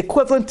is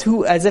equivalent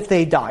to as if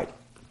they died.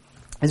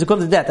 Is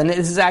equivalent to death. And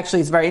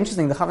it's very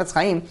interesting. The Chavetz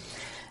Chaim,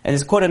 and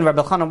it's quoted in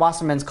Rabbi Chanan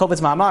Wasserman's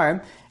Kovetz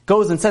Ma'amarim,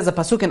 goes and says a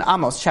pasuk in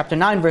Amos, chapter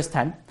 9, verse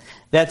 10,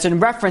 that's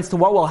in reference to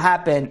what will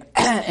happen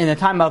in the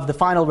time of the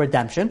final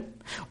redemption,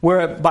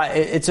 whereby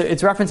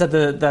it's reference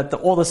that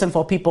all the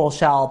sinful people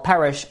shall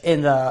perish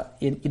in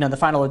the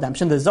final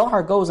redemption. The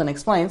Zohar goes and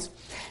explains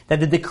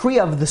that the decree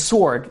of the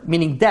sword,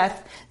 meaning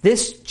death,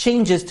 this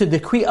changes to the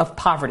decree of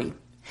poverty,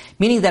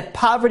 meaning that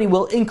poverty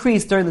will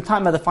increase during the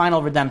time of the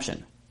final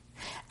redemption.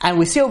 And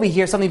we see over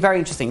here something very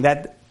interesting,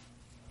 that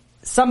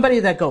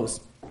somebody that goes,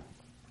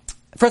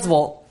 first of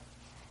all,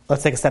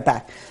 let's take a step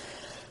back.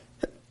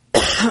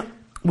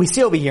 We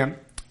see over here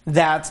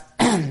that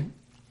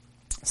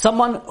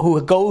Someone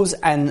who goes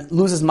and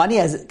loses money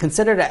is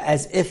considered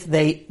as if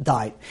they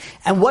died.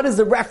 And what is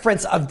the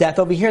reference of death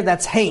over here?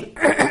 That's Hain.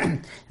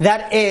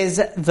 That is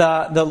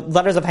the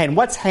letters of Hain.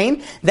 What's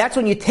Hain? That's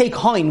when you take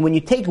Hain, when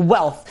you take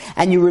wealth,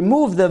 and you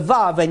remove the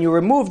Vav, and you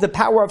remove the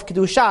power of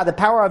Kedusha, the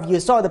power of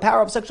Yisod, the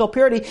power of sexual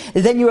purity,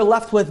 then you are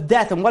left with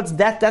death. And what's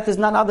death? Death is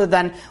none other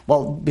than,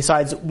 well,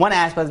 besides one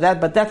aspect of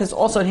that, but death is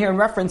also in here in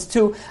reference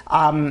to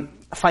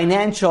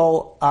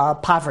financial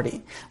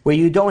poverty, where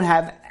you don't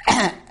have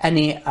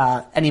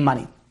any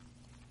money.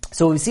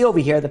 So we see over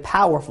here the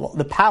powerful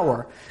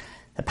power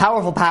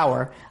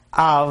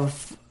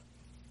of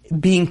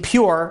being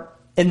pure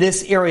in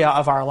this area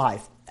of our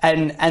life.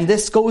 And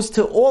this goes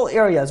to all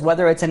areas,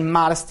 whether it's in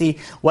modesty,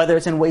 whether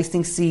it's in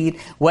wasting seed,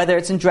 whether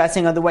it's in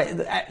dressing or the way.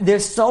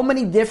 There's so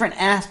many different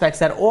aspects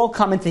that all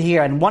come into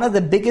here. And one of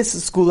the biggest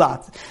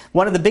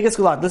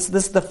skulat, this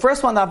is the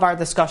first one of our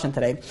discussion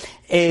today,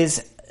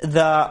 is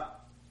the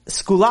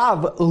skula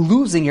of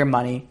losing your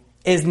money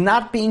is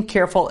not being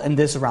careful in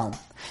this realm.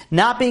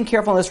 Not being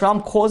careful in this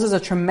realm causes a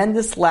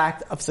tremendous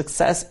lack of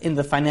success in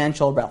the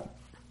financial realm.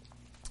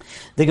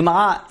 The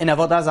Gemara in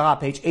Avodah Zarah,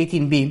 page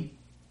 18b,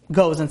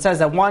 goes and says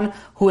that one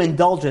who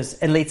indulges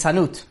in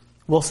leitzanut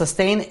will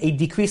sustain a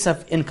decrease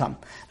of income.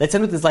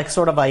 Leitzanut is like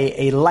sort of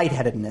a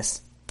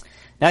lightheadedness.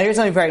 Now here's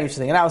something very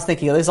interesting, and I was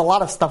thinking, there's a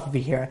lot of stuff over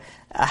here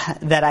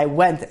that I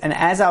went, and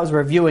as I was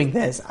reviewing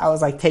this, I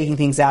was like taking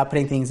things out,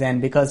 putting things in,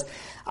 because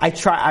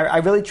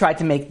I really tried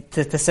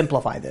to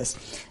simplify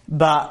this.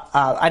 But,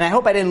 and I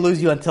hope I didn't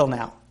lose you until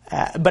now.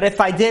 But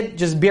if I did,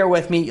 just bear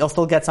with me, you'll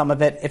still get some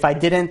of it. If I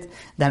didn't,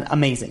 then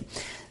amazing.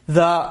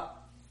 The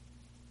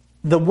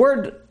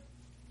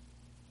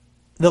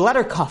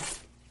letter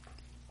kaf,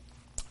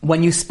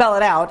 when you spell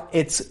it out,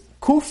 it's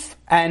kuf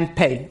and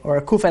pei, or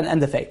kuf and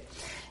endefei.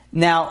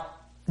 Now,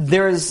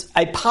 there's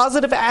a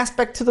positive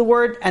aspect to the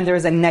word, and there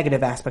is a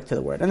negative aspect to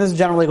the word. And this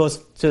generally goes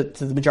to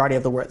the majority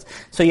of the words.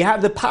 So you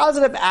have the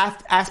positive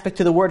aspect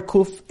to the word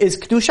kuf is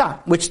kedusha,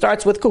 which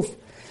starts with kuf.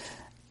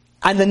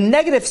 And the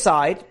negative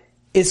side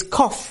is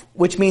kof,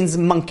 which means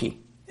monkey.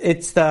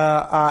 It's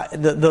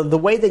the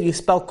way that you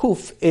spell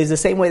kuf is the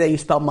same way that you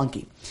spell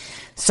monkey.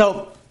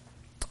 So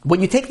when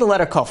you take the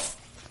letter kof,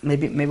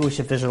 maybe we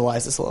should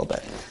visualize this a little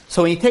bit.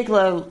 So when you take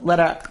the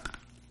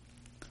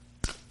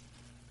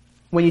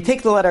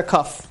letter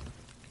kaf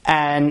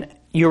and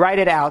you write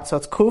it out, so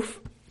it's kuf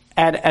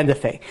and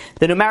endefei.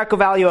 The numerical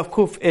value of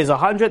kuf is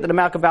 100. The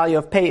numerical value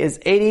of pei is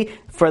 80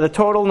 for the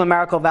total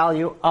numerical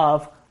value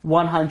of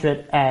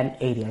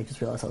 180. I just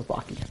realized I was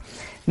blocking it.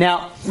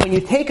 Now, when you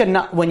take a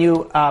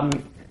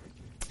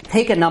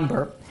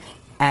number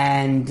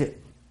and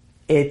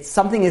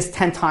something is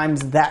 10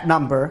 times that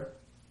number.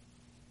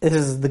 This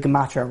is the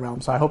gematria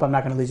realm, so I hope I'm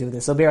not going to lose you with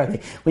this. So bear with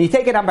me. When you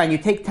take a number and you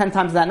take 10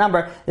 times that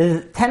number,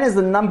 10 is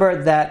the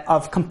number that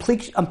of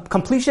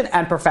completion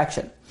and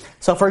perfection.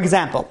 So, for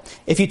example,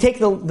 if you take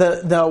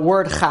the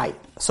word chai,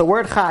 so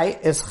word chai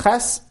is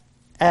ches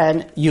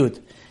and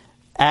yud,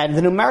 and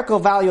the numerical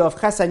value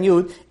of ches and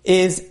yud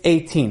is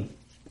 18.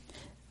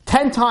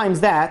 10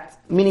 times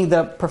that, meaning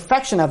the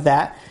perfection of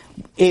that,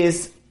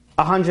 is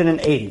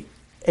 180.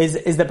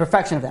 Is the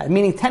perfection of that.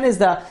 Meaning 10 is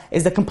the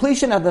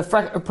completion of the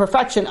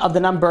perfection of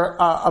the number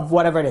of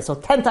whatever it is. So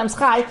 10 times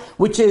chai,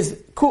 which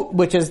is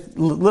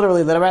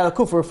literally the Rabbi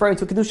Kuf referring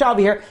to Kedusha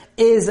over here,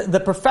 is the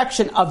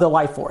perfection of the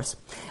life force.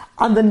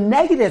 On the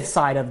negative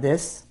side of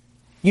this,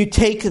 you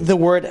take the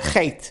word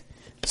chet.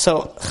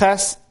 So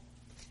ches,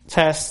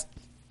 tes,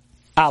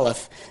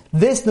 aleph.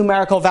 This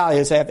numerical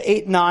value, so I have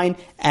 8, 9,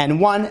 and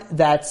 1,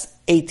 that's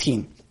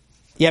 18.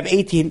 You have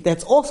 18,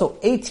 that's also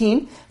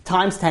 18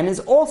 times 10 is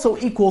also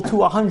equal to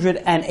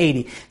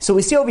 180. So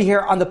we see over here,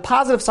 on the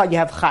positive side you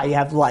have chai, you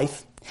have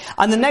life.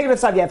 On the negative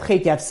side you have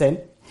chet, you have sin.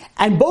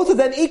 And both of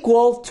them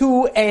equal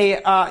to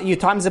you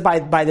times it by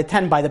the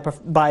 10, by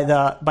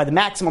the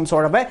maximum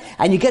sort of it,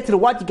 and you get to the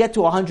what? You get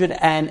to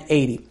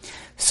 180.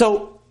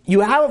 So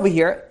you have over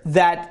here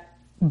that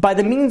by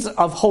the means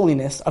of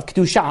holiness, of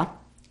kedusha,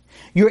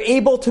 you're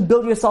able to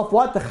build yourself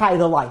what? The chai,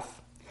 the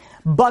life.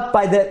 But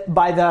by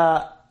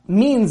the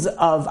means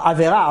of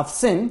avera, of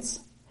sins,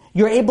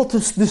 you're able to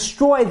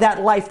destroy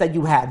that life that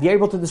you have. You're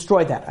able to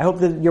destroy that. I hope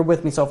that you're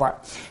with me so far.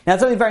 Now,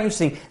 it's something very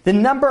interesting. The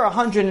number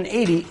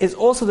 180 is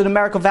also the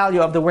numerical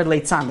value of the word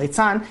leitzan.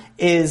 Leitzan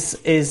is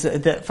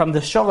from the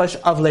shorosh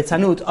of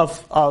leitzanut,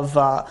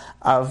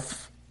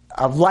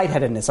 of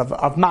lightheadedness,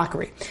 of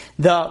mockery.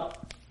 The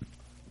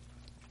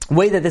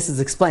way that this is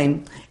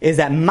explained is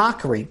that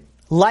mockery,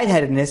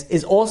 lightheadedness,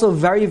 is also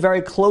very,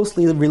 very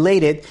closely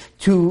related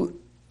to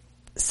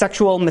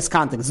sexual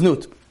misconduct,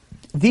 znut.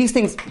 These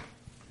things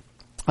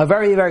are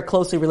very, very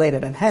closely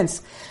related, and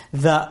hence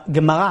the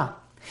Gemara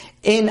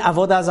in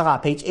Avodah Zarah,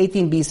 page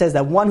 18b, says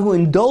that one who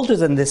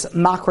indulges in this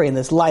mockery and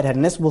this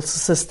lightheadedness will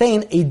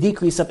sustain a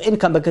decrease of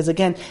income, because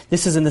again,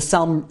 this is in the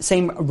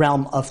same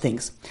realm of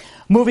things.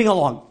 Moving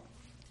along.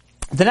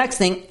 The next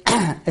thing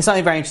is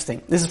something very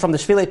interesting. This is from the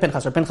Shvilei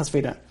Pinchas, or Pinchas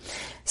Frieda.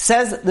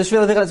 Says the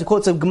Shvilei Pinchas,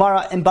 quotes of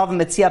Gemara in Bava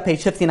Metzia,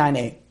 page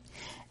 59a.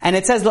 And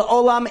it says,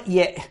 L'olam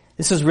yeh.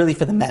 This is really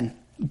for the men.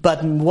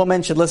 but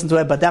women should listen to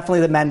it, but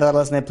definitely the men that are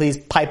listening, please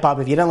pipe up.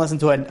 If you didn't listen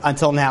to it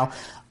until now,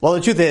 well,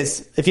 the truth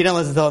is, if you didn't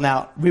listen until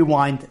now,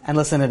 rewind and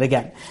listen to it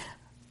again.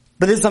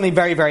 But this is something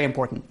very, very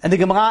important. And the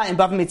Gemara in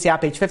Bava Metzia,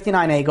 page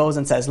 59a, goes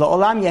and says,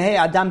 Lo'olam yehei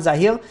adam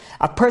zahir,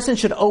 a person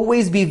should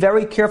always be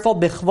very careful,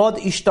 bichvod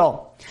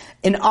ishto,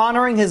 in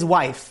honoring his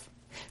wife.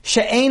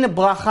 She'ein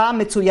bracha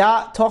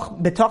mitzuya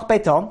betoch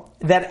beito,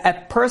 that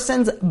a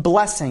person's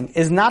blessing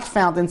is not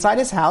found inside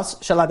his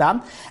house, shel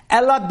adam,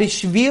 ela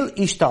bishvil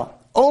ishto,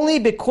 only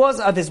because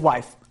of his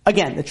wife.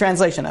 Again, the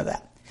translation of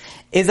that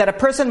is that a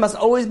person must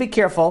always be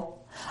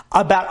careful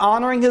about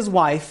honoring his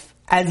wife,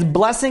 as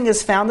blessing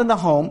is found in the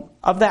home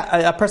of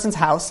that a person's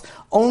house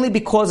only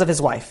because of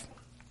his wife.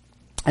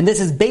 And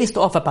this is based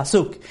off a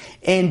pasuk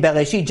in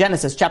Bereshit,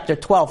 Genesis chapter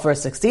 12,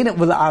 verse 16. And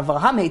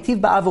Avraham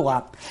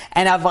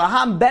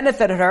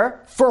benefited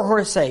her for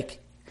her sake.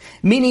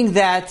 Meaning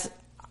that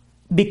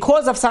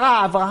because of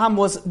Sarah, Avraham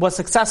was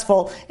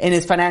successful in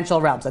his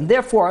financial realms. And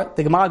therefore,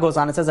 the Gemara goes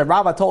on and says that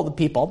Rava told the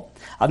people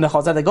of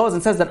Mechazeh, that goes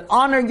and says that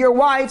honor your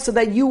wife so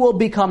that you will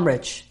become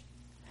rich.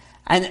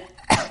 And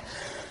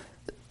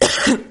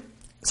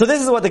so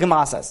this is what the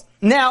Gemara says.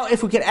 Now,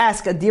 if we could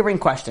ask a daring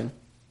question,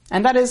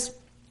 and that is,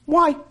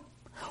 why?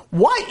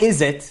 Why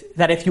is it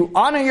that if you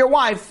honor your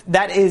wife,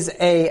 that is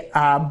a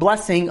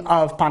blessing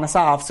of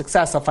panasah, of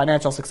success, of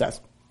financial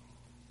success?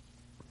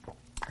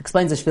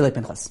 Explains the Shvili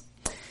Pinchas.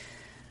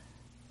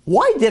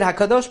 Why did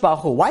HaKadosh Baruch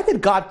Hu, why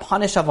did God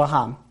punish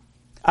Avraham?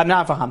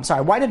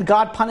 Why did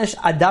God punish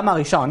Adam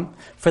HaRishon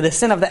for the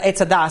sin of the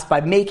Eitz Hadas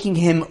by making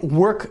him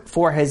work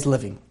for his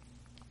living?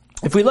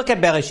 If we look at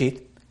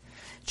Bereshit,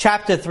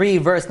 chapter 3,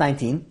 verse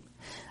 19,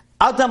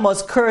 Adam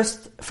was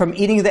cursed from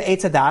eating the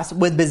Eitz Hadas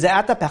with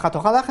Beze'at Apecha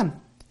Tochal Lechem.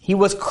 He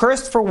was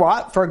cursed for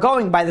what? For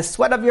going by the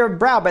sweat of your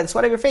brow, by the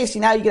sweat of your face,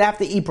 now you're going to have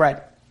to eat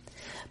bread.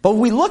 But when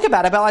we look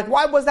about it, like,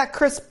 why was that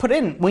curse put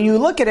in? When you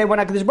look at it, when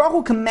HaKadosh Baruch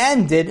Hu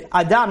commanded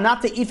Adam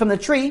not to eat from the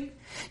tree,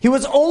 he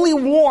was only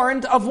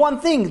warned of one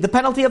thing, the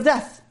penalty of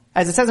death.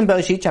 As it says in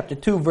Bereshit, chapter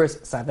 2, verse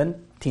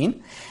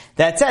 17,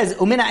 that says,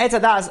 Umina Eitz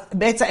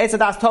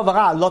Hadas tov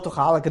v'ra lo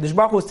tochal. HaKadosh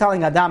Baruch Hu is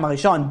telling Adam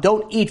HaRishon,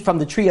 don't eat from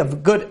the tree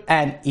of good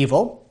and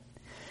evil.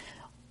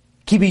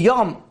 Ki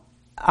biyom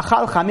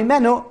achalcha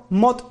mimenu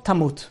mot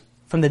tamut.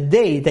 From the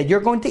day that you're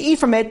going to eat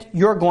from it,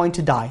 you're going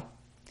to die.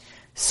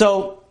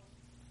 So,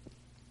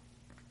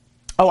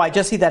 I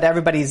just see that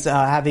everybody's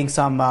having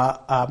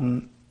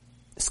some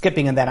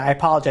skipping in that. I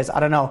apologize. I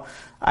don't know.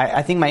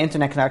 I think my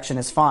internet connection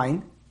is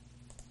fine.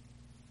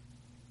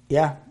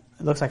 Yeah,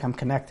 it looks like I'm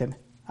connected.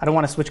 I don't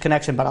want to switch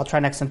connection, but I'll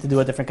try next time to do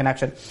a different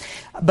connection.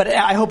 But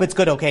I hope it's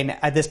good, okay,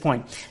 at this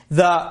point.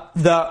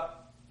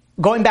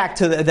 Going back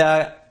to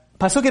the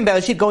Pasuk in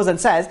Bereshit goes and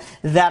says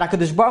that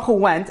HaKadosh Baruch Hu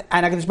went,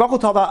 and HaKadosh Baruch Hu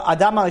told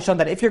Adam HaRishon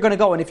that if you're going to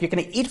go and if you're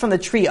going to eat from the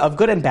tree of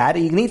good and bad,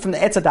 and you can eat from the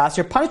Eitz Hadas,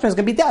 your punishment is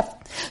going to be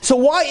death. So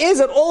why is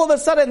it all of a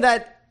sudden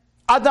that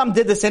Adam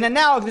did the sin, and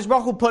now HaKadosh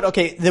Baruch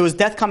Hu there was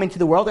death coming to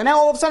the world, and now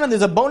all of a sudden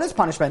there's a bonus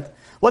punishment.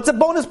 What's a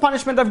bonus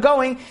punishment of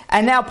going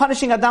and now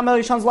punishing Adam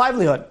HaRishon's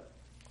livelihood?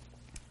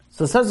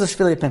 So it says the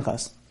Shvili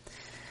Pinchas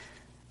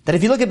that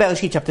if you look at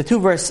Bereshit chapter 2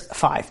 verse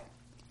 5,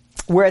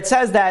 where it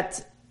says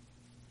that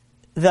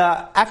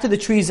after the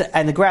trees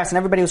and the grass and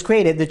everybody was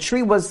created,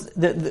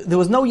 there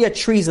was no yet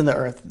trees in the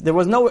earth. There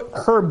was no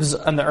herbs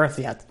on the earth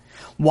yet.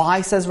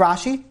 Why, says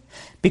Rashi?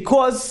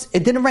 Because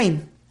it didn't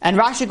rain. And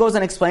Rashi goes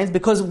and explains,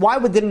 because why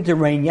didn't it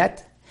rain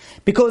yet?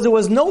 Because there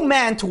was no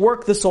man to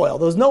work the soil.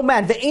 There was no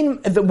man.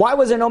 Why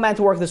was there no man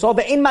to work the soil?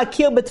 Ve'in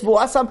makir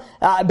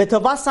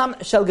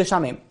betovasam shel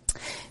geshamim.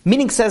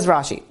 Meaning, says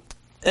Rashi,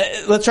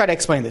 let's try to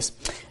explain this.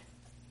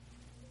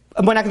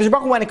 When HaKadosh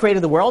Baruch Hu went and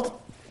created the world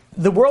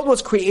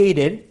was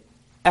created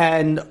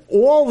and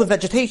all the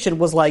vegetation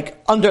was like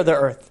under the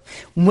earth.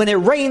 When it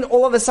rained,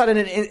 all of a sudden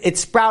it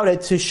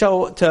sprouted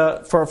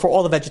for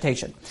all the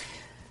vegetation.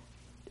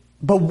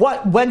 But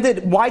why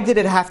did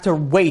it have to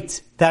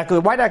wait? Why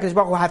did HaKadosh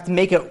Baruch Hu have to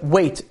make it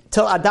wait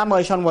till Adam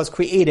HaRishon was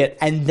created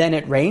and then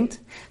it rained?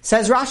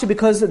 Says Rashi,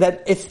 because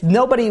that if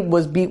nobody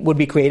would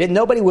be created,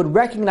 nobody would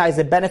recognize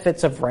the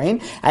benefits of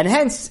rain, and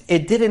hence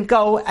it didn't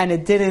go and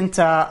it didn't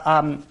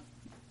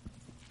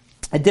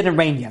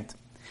rain yet.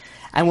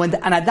 And when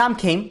Adam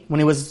came, when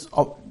he was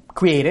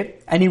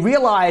created, and he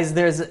realized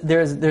there's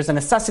a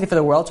necessity for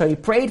the world, so he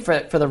prayed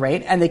for the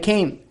rain, and they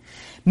came.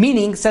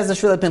 Meaning, says the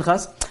Shvili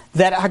Pinchas,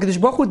 that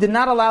HaKadosh Baruch Hu did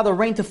not allow the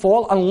rain to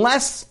fall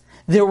unless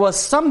there was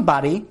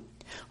somebody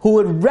who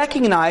would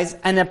recognize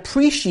and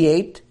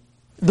appreciate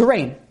the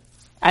rain.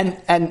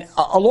 And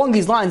along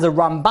these lines, the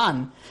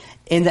Ramban,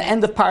 in the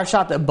end of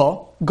Parashat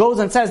Bo, goes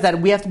and says that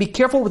we have to be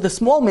careful with the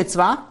small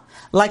mitzvah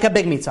like a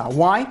big mitzvah.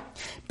 Why?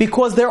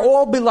 Because they're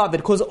all beloved.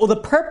 Because the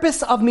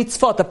purpose of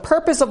mitzvot, the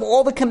purpose of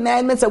all the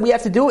commandments that we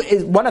have to do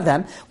is one of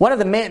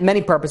the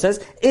many purposes,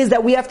 is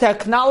that we have to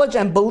acknowledge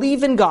and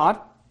believe in God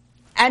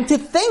and to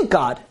thank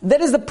God.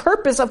 That is the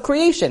purpose of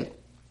creation.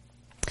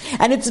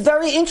 And it's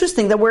very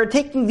interesting that we're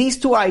taking these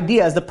two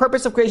ideas, the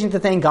purpose of creation to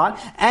thank God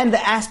and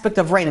the aspect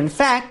of rain. In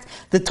fact,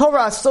 the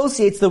Torah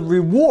associates the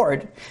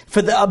reward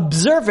for the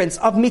observance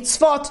of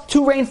mitzvot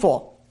to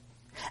rainfall.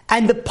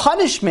 And the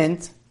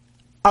punishment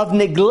of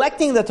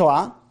neglecting the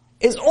Torah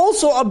is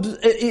also,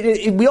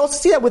 we also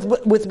see that with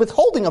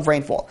withholding of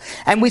rainfall.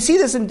 And we see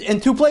this in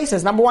two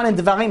places. Number one, in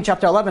Devarim,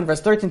 chapter 11,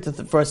 verse 13 to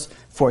verse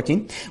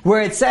 14,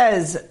 where it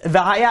says,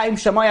 I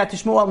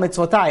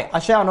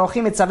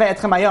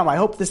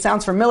hope this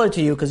sounds familiar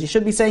to you, because you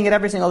should be saying it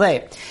every single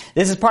day.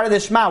 This is part of the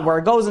Shema, where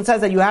it goes and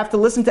says that you have to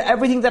listen to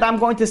everything that I'm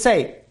going to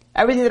say.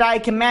 Everything that I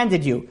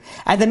commanded you.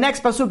 And the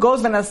next pasuk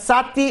goes,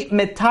 V'nasati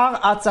metar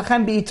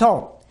atzachem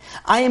bi'ito.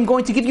 I am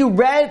going to give you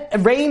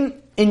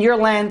rain in your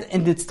land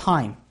in its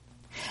time.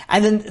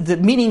 And then the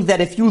meaning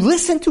that if you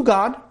listen to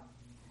God,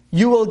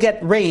 you will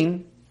get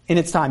rain in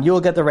its time. You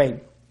will get the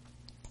rain.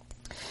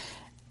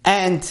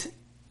 And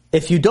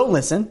if you don't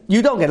listen,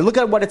 you don't get it. Look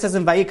at what it says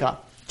in Vayikra,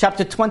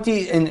 chapter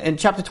 20, in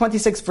chapter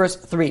 26, verse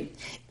 3.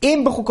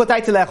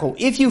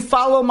 If you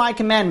follow my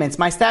commandments,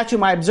 my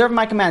statute, observe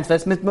my commands,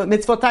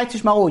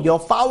 you'll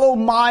follow all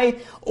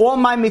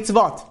my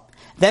mitzvot.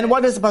 Then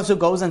what does the pasuk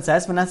goes and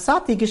says?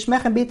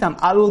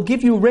 I will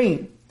give you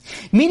rain.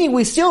 Meaning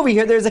we see over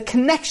here there's a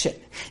connection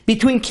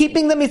between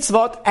keeping the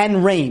mitzvot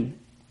and rain.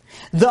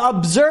 The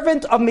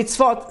observance of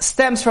mitzvot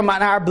stems from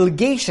an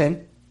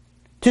obligation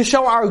to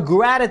show our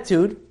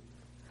gratitude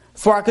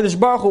for HaKadosh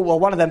Baruch Hu, well,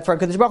 one of them, for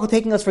HaKadosh Baruch Hu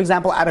taking us, for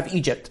example, out of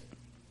Egypt.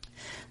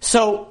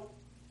 So,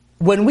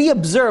 when we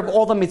observe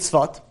all the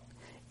mitzvot,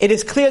 it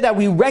is clear that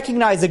we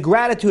recognize the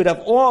gratitude of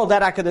all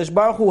that HaKadosh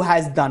Baruch Hu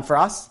has done for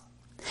us.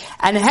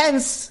 And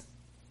hence,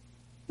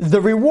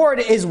 the reward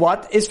is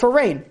what? Is for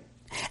rain.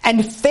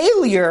 And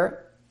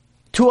failure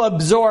to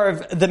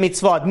observe the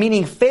mitzvot,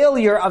 meaning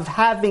failure of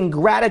having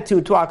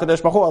gratitude to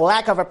HaKadosh Baruch Hu, a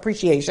lack of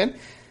appreciation,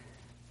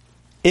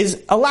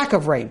 is a lack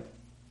of rain.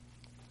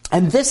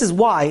 And this is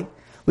why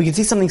we can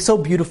see something so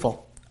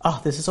beautiful.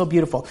 Oh, this is so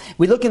beautiful.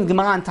 We look in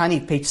Gemara and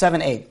Tanit, page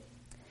 7a,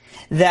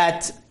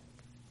 that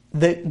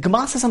the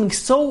Gemara says something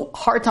so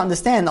hard to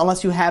understand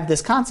unless you have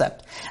this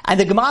concept. And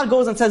the Gemara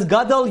goes and says,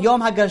 Gadol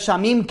Yom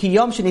HaGashamim Ki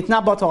Yom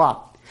Shenitna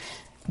B'Torah.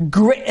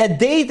 A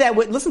day that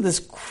would, listen to this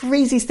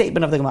crazy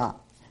statement of the Gemara.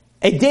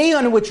 A day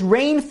on which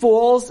rain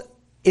falls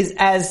is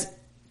as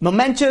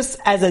momentous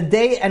as a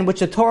day in which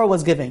the Torah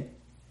was given.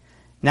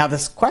 Now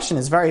this question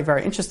is very,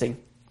 very interesting.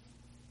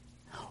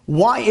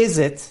 Why is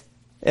it,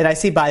 and I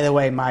see, by the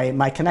way,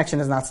 my connection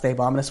is not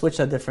stable. I'm going to switch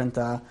to a different,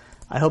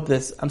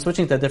 I'm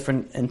switching to a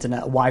different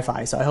internet,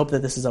 Wi-Fi, so I hope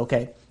that this is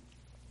okay.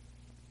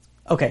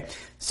 Okay,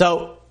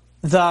 so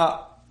the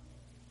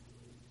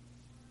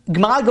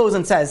Gemara goes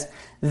and says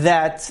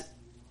that,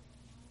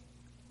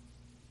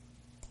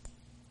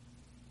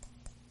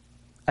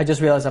 I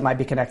just realized I might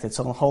be connected,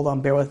 so hold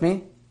on, bear with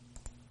me.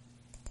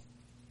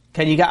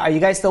 Are you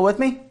guys still with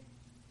me?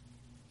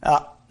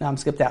 No, I'm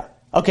skipped out.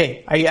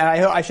 Okay,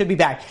 I should be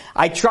back.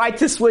 I tried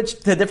to switch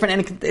to a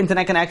different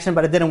internet connection,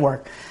 but it didn't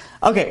work.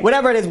 Okay,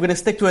 whatever it is, we're going to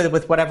stick to it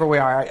with whatever we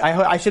are.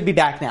 I should be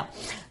back now.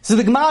 So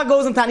the Gemara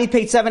goes in Tanit,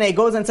 page 7a,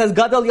 goes and says,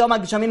 Gadol Yom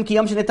HaGashamim Ki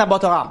Yom Shenitna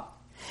B'Torah.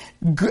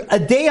 A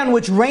day on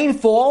which rain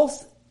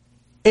falls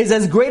is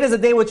as great as a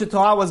day which the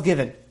Torah was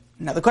given.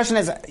 Now the question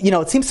is,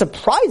 it seems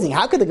surprising.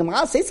 How could the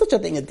Gemara say such a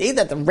thing? A day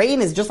that the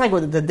rain is just like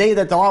the day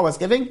that the Torah was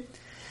given?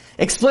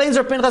 Explains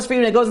Rav Pinchas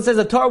Friedman, it goes and says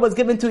the Torah was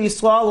given to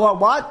Yisrael,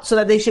 what? So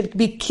that they should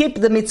keep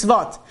the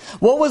mitzvot.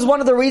 What was one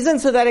of the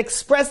reasons? So that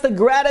express the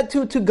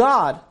gratitude to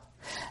God.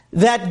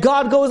 That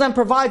God goes and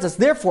provides us.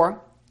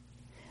 Therefore,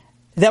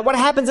 that what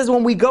happens is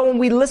when we go and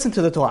we listen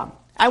to the Torah,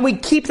 and we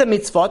keep the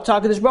mitzvot,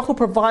 HaKadosh Baruch Hu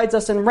provides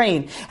us in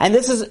rain. And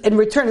this is, in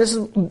return, this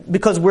is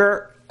because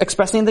we're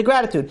expressing the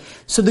gratitude.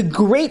 So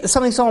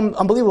something so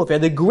unbelievable here,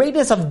 the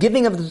greatness of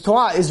giving of the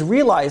Torah is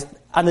realized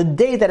on the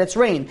day that it's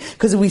rain.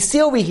 Because we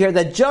see over here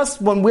that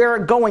just when we're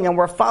going and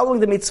we're following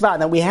the mitzvah,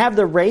 and we have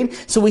the rain,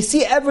 so we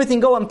see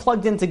everything go and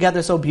plugged in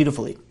together so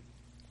beautifully.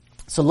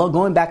 So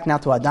going back now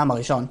to Adam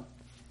HaRishon.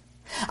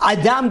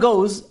 Adam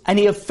goes and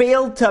he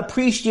failed to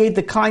appreciate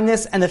the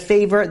kindness and the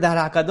favor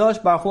that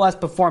HaKadosh Baruch Hu has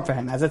performed for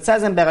him. As it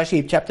says in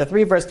Bereshit, chapter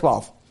 3, verse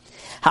 12.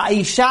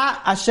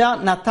 Ha'isha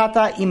asher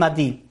natata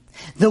imadi.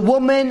 The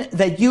woman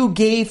that you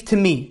gave to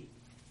me,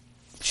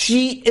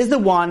 she is the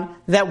one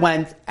that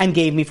went and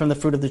gave me from the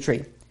fruit of the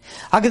tree.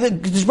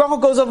 HaKadosh Baruch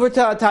Hu goes over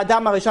to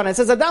Adam HaRishon and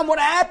says, Adam, what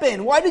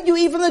happened? Why did you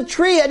eat from the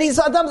tree? And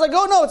Adam's like,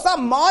 oh no, it's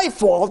not my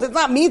fault. It's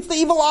not me, it's the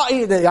evil eye.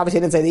 Obviously he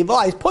didn't say the evil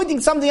eye. He's pointing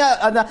something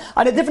on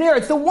a different area.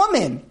 It's the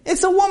woman.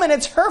 It's the woman.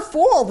 It's her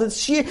fault.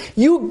 It's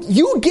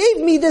you gave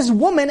me this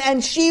woman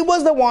and she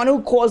was the one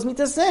who caused me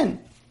to sin.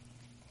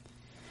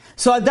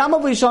 So Adam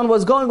HaRishon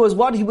was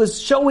what? He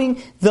was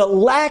showing the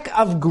lack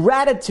of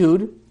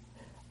gratitude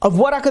of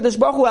what HaKadosh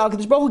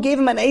Baruch Hu gave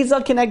him an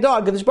Ezel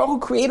Kinegdo. HaKadosh Baruch Hu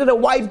created a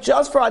wife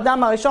just for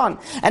Adam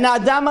HaRishon. And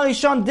Adam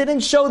HaRishon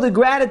didn't show the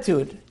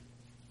gratitude.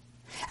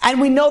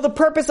 And we know the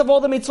purpose of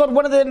all the mitzvot.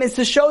 One of them is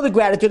to show the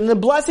gratitude. And the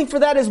blessing for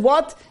that is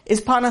what? Is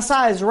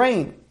parnasah, is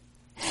rain.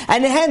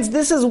 And hence,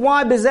 this is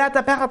why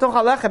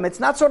it's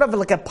not sort of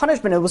like a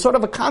punishment, it was sort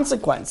of a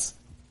consequence.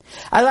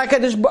 Adam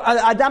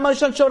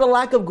HaRishon showed a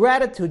lack of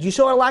gratitude. You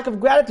show a lack of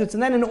gratitude,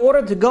 and then in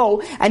order to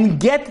go and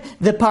get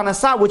the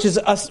parnasah, which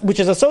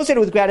is associated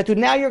with gratitude,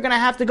 now you're going to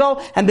have to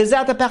go and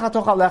bezat apech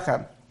hatoch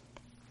alechem.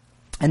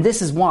 And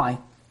this is why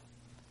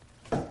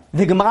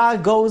the Gemara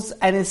goes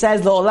and it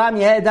says,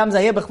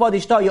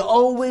 you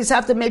always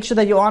have to make sure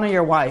that you honor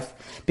your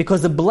wife.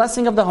 Because the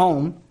blessing of the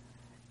home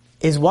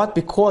is what?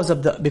 Because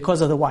of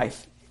the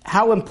wife.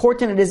 How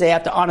important it is that you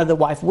have to honor the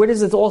wife. Where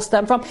does it all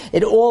stem from?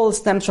 It all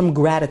stems from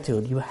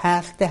gratitude. You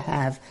have to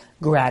have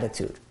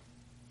gratitude.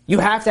 You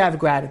have to have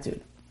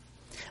gratitude.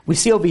 We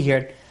see over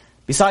here,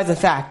 besides the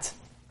fact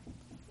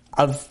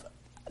of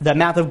the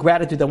amount of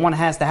gratitude that one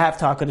has to have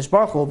to HaKadosh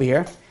Baruch Hu over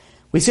here,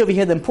 we see over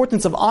here the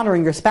importance of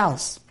honoring your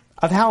spouse,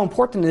 of how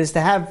important it is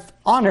to have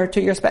honor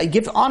to your spouse.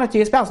 Give honor to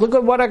your spouse. Look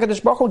at what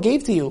HaKadosh Baruch Hu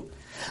gave to you.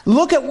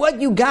 Look at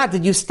what you got.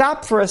 Did you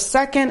stop for a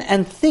second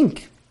and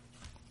think?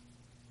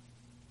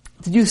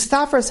 Did you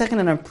stop for a second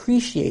and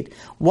appreciate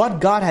what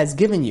God has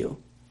given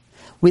you?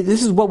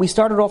 This is what we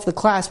started off the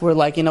class where,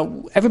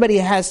 everybody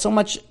has so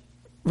much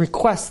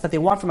requests that they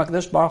want from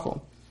HaKadosh Baruch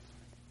Hu.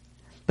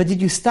 But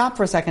did you stop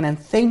for a second and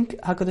thank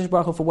HaKadosh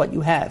Baruch Hu for what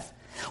you have?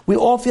 We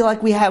all feel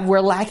like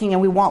we're lacking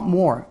and we want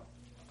more.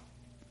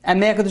 And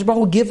may HaKadosh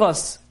Baruch Hu give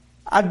us,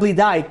 Ad Bli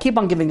Dai, keep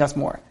on giving us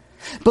more.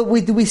 But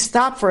do we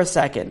stop for a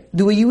second?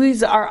 Do we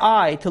use our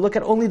eye to look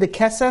at only the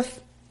kesef?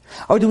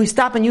 Or do we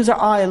stop and use our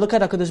eye and look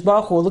at HaKadosh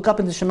Baruch Hu, look up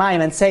into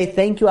Shemayim and say,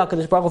 thank you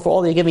HaKadosh Baruch Hu for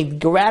all that you're giving,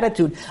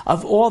 gratitude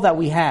of all that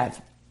we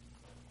have.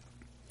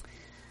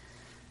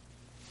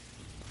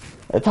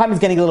 The time is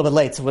getting a little bit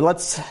late, so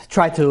let's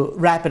try to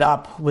wrap it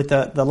up with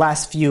the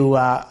last few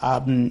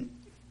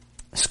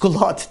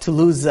skulot to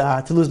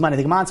lose money.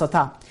 The Gemara in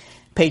Sotah,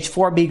 page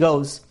 4b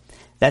goes,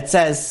 that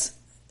says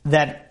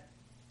that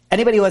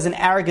anybody who has an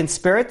arrogant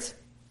spirit,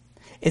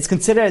 it's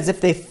considered as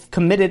if they've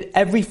committed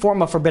every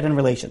form of forbidden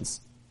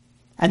relations.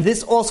 And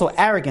this also,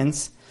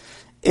 arrogance,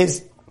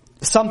 is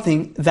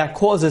something that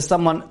causes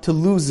someone to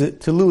lose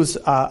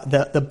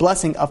the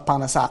blessing of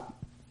Parnasah.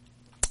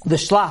 The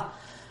Shla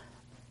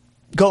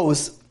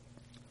goes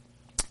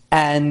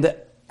and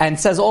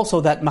says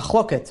also that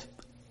machloket,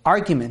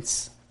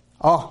 arguments,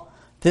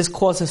 this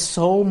causes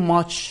so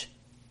much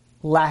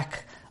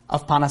lack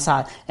of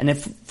Parnasah.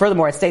 And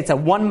furthermore, it states that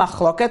one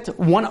machloket,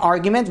 one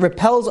argument,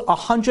 repels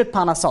 100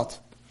 Parnasot.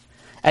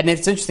 And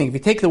it's interesting, if you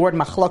take the word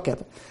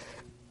machloket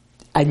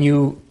and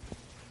you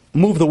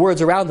move the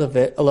words around of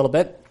it a little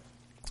bit,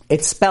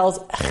 it spells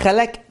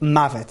chelek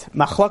mavet.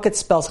 Machloket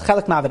spells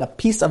chelek mavet, a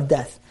piece of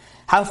death.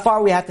 How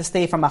far we have to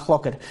stay from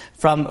machloket,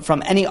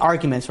 from any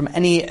arguments, from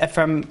any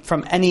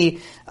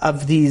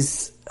of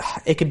these.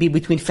 It could be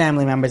between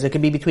family members, it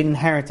could be between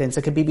inheritance,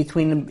 it could be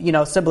between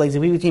siblings, it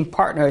could be between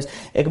partners,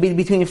 it could be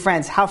between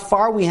friends. How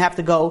far we have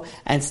to go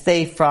and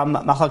stay from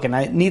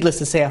machloket. Needless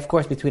to say, of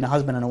course, between a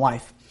husband and a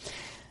wife.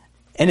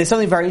 And it's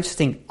something very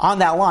interesting. On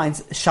that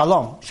lines,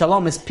 shalom.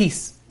 Shalom is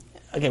peace.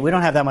 Okay, we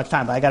don't have that much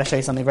time, but I got to show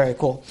you something very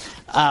cool.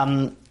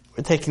 We're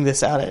taking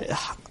this out.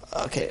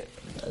 Okay,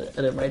 I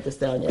didn't write this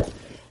down yet.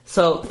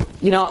 So,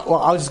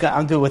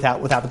 I'll do it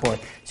without the board.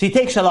 So you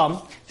take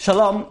shalom.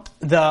 Shalom,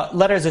 the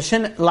letters are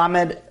shin,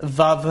 lamed,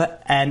 vav,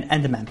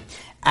 and mem.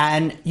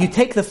 And you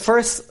take the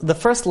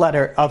first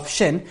letter of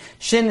shin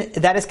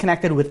that is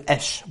connected with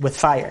esh, with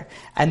fire.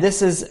 And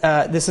this is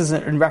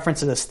in reference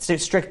to the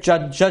strict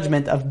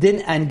judgment of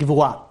din and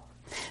gvua.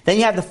 Then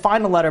you have the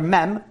final letter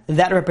mem,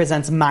 that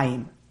represents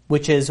mayim,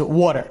 which is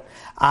water.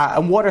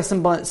 And water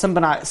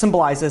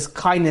symbolizes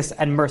kindness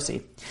and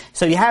mercy.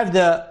 So you have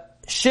the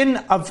shin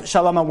of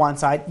shalom on one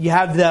side, you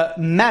have the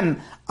mem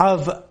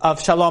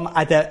of shalom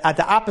at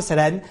the opposite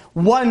end.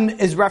 One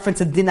is reference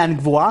to din and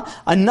gvua,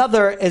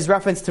 another is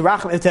reference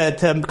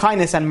to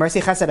kindness and mercy,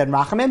 chesed and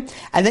rachamim,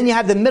 and then you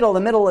have the middle. The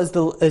middle is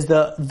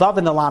the vav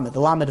and the lamed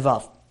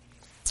vav,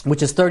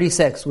 which is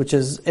 36, which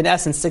is in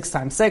essence 6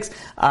 times 6,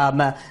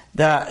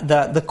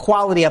 the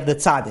quality of the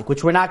tzaddik,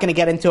 which we're not going to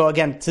get into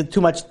again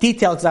too much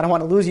detail because I don't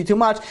want to lose you too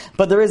much,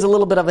 but there is a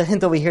little bit of a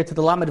hint over here to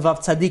the lamed vav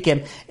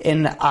tzaddikim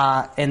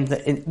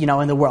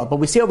in the world. But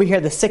we see over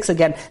here the 6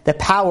 again, the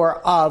power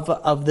of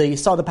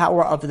the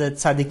power of the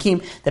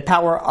tzaddikim, the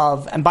power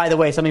of, and by the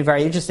way, something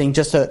very interesting,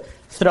 just to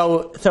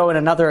throw in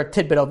another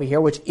tidbit over here,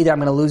 which either I'm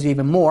going to lose you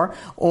even more,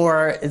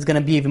 or is going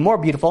to be even more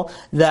beautiful,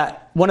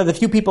 that one of the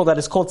few people that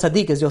is called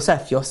tzaddik is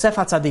Yosef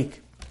HaTzaddik.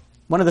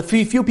 One of the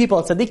few people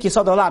at Tzaddik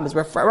Yisod Olam is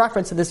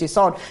reference to this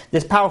Yisod,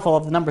 this powerful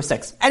of the number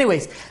 6.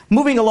 Anyways,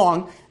 moving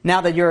along,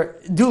 now that you're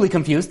duly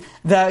confused,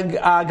 the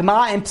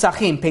Gemara in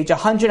Psachim, page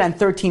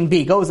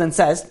 113b, goes and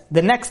says,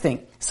 the next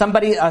thing,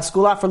 somebody,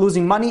 skula for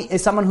losing money,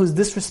 is someone who's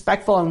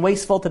disrespectful and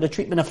wasteful to the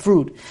treatment of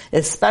food,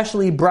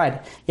 especially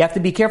bread. You have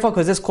to be careful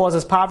because this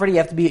causes poverty. You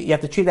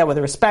have to treat that with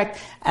respect.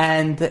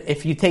 And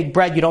if you take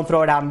bread, you don't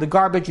throw it out in the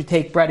garbage. You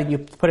take bread and you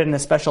put it in a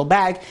special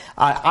bag.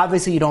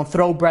 Obviously, you don't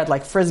throw bread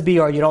like frisbee,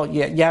 or you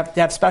have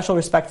to have special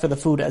respect for the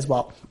food as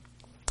well.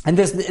 And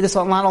this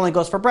not only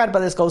goes for bread, but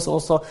this goes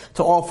also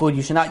to all food.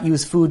 You should not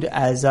use food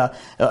as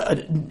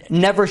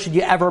never should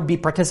you ever be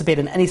participate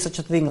in any such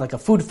a thing like a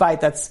food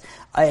fight. That's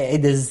a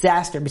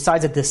disaster.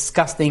 Besides a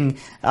disgusting,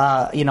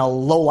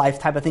 low life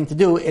type of thing to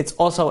do, it's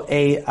also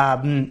a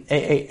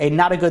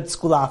not a good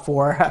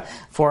skula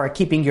for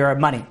keeping your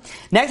money.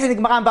 Next, the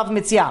Gemara in Bava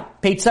Metzia,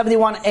 page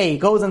 71a,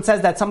 goes and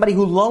says that somebody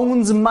who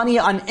loans money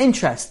on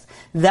interest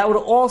that would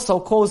also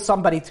cause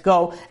somebody to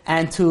go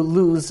and to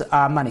lose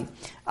money.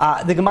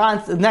 The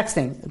Gemara, the next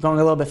thing, going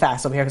a little bit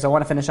fast over here because I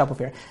want to finish up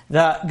over here.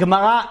 The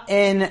Gemara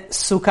in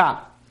Sukkah,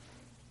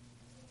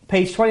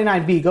 page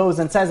 29b, goes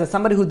and says that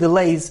somebody who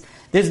delays,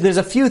 there's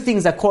a few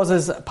things that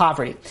causes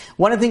poverty.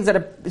 One of the things that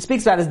it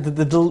speaks about is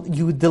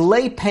you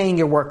delay paying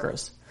your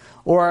workers.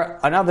 Or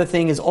another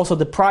thing is also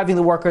depriving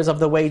the workers of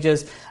the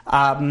wages,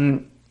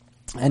 and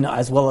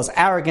as well as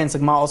arrogance. The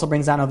Gemara also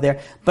brings down over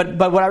there. But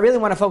what I really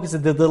want to focus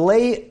is the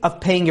delay of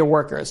paying your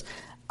workers.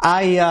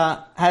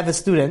 I have a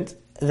student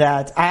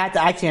that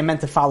I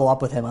meant to follow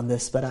up with him on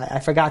this, but I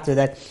forgot to,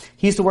 that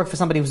he used to work for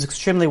somebody who was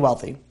extremely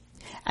wealthy.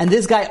 And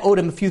this guy owed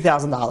him a few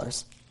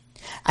 $1,000s.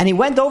 And he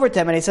went over to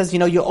him and he says,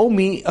 you owe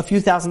me a few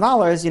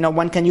 $1,000s,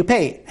 when can you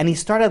pay? And he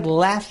started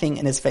laughing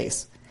in his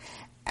face.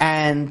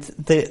 And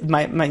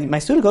my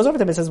student goes over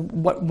to him and says,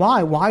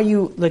 why are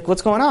you,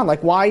 what's going on?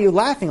 Why are you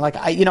laughing?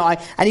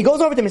 And he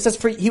goes over to him and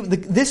says,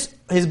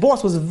 his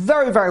boss was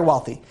very, very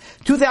wealthy.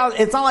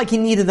 It's not like he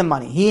needed the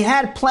money. He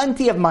had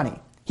plenty of money.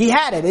 He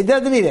had it. He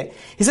doesn't need it.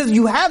 He says,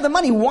 you have the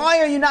money. Why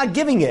are you not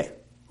giving it?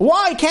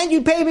 Why can't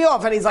you pay me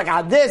off? And he's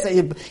like, this.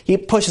 And he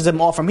pushes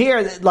him off from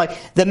here.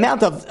 The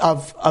amount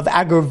of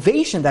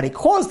aggravation that he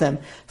caused him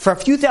for a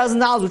few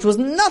 $1,000s, which was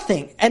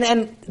nothing.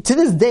 And to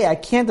this day, I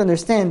can't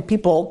understand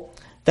people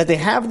that they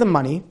have the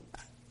money.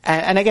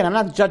 And again, I'm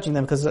not judging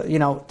them because,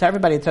 to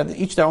everybody, to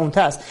each their own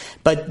test.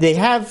 But they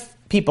have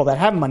people that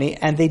have money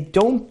and they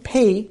don't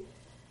pay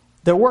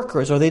their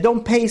workers, or they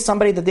don't pay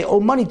somebody that they owe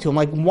money to. I'm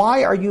like,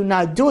 why are you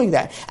not doing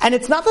that? And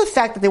it's not the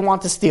fact that they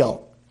want to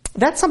steal.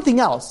 That's something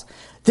else.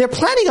 They're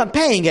planning on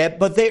paying it,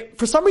 but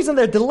for some reason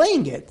they're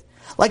delaying it.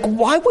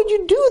 Why would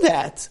you do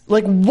that?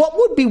 What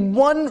would be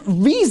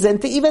one reason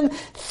to even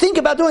think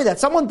about doing that?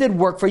 Someone did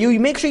work for you.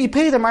 You make sure you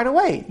pay them right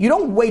away. You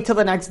don't wait till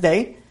the next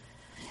day.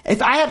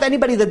 If I have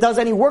anybody that does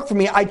any work for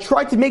me, I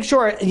try to make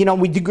sure,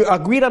 we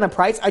agreed on a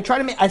price. I try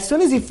to make, as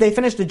soon as if they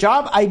finish the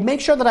job, I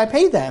make sure that I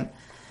pay them.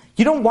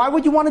 Why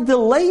would you want to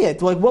delay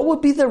it? What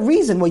would be the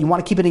reason? Well, you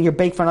want to keep it in your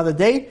bank for another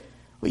day?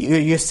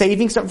 You're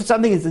saving for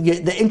something.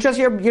 The interest,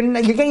 you're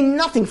getting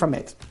nothing from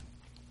it.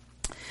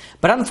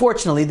 But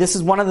unfortunately, this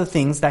is one of the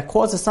things that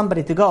causes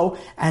somebody to go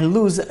and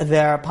lose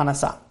their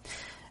panasa.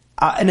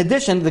 In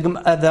addition, the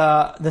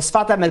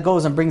Sfat Emet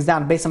goes and brings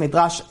down based on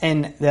Midrash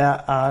in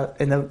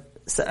the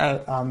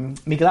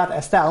Megillat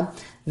Esther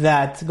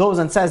that goes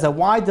and says that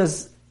why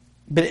does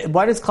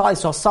Klal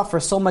Yisrael suffer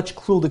so much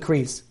cruel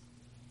decrees?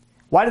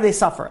 Why do they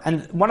suffer?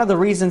 And one of the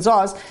reasons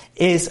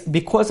is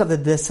because of the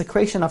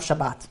desecration of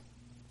Shabbat.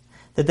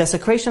 The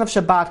desecration of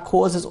Shabbat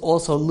causes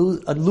also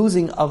a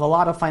losing of a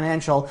lot of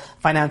financial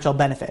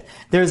benefit.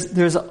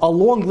 There's a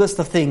long list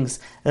of things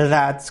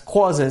that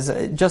causes,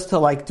 just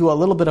to do a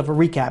little bit of a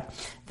recap,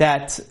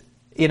 that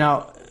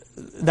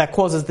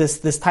causes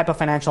this type of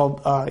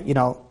financial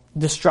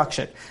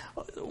destruction.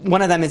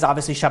 One of them is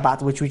obviously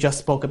Shabbat, which we just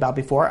spoke about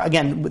before.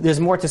 Again, there's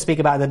more to speak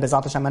about in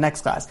Bezat Hashem in the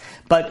next class.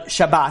 But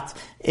Shabbat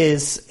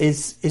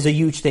is a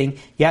huge thing.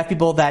 You have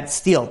people that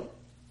steal,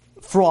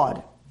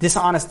 fraud,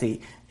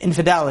 dishonesty,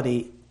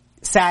 infidelity,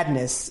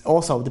 sadness,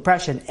 also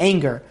depression,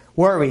 anger,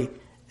 worry,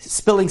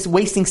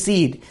 wasting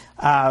seed,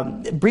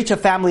 breach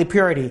of family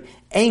purity,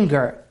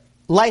 anger,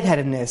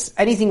 lightheadedness,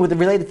 anything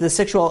related to the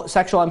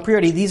sexual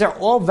impurity. These are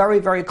all very,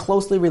 very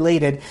closely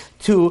related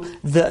to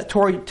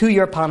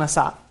your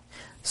parnasah.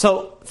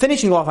 So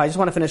finishing off, I just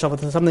want to finish off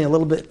with something a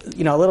little bit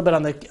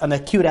on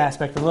the cute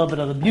aspect, a little bit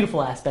of the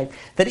beautiful aspect.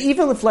 That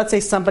even if, let's say,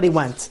 somebody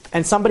went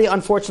and somebody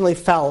unfortunately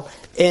fell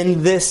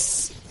in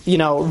this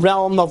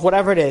realm of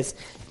whatever it is,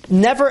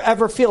 never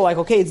ever feel like,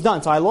 okay, it's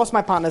done. So I lost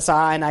my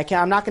parnasah and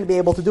I'm not going to be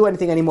able to do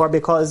anything anymore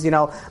because it's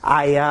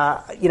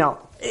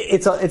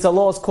a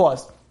lost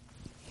cause.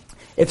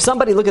 If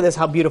somebody, look at this,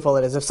 how beautiful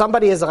it is. If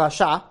somebody is a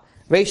rasha,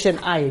 reish and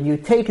ayin, you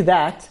take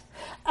that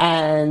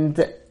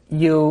and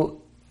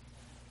you.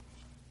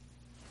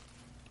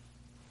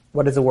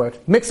 What is the word?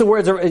 Mix the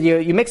words.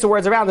 You mix the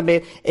words around them.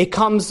 It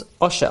comes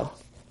osher.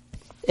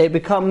 It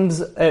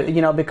becomes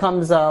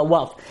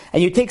wealth.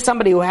 And you take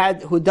somebody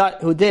who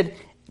did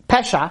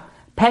pesha.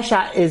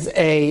 Pesha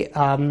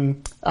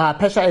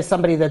is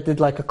somebody that did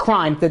a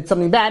crime, did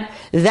something bad.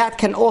 That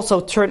can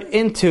also turn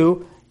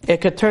into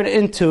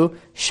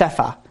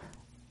shefa.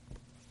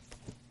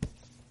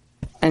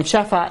 And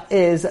shefa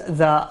is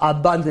the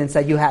abundance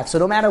that you have. So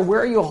no matter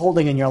where you're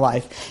holding in your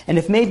life, and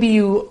if maybe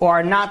you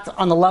are not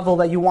on the level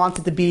that you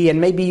wanted to be, and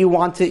maybe you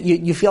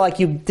feel like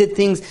you did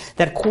things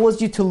that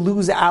caused you to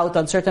lose out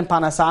on certain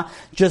panasah,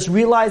 just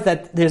realize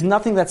that there's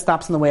nothing that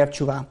stops in the way of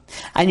tshuva.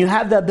 And you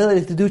have the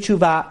ability to do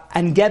tshuva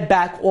and get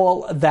back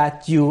all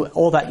that you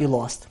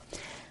lost.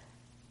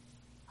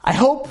 I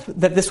hope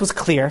that this was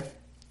clear.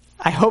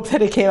 I hope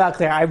that it came out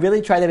clear. I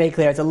really tried to make it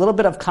clear. It's a little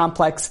bit of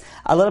complex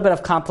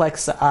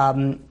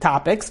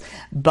topics,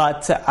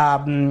 but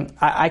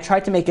I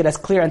tried to make it as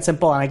clear and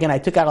simple. And again, I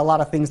took out a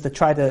lot of things to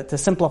try to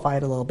simplify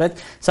it a little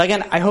bit. So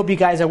again, I hope you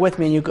guys are with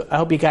me, and I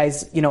hope you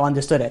guys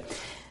understood it.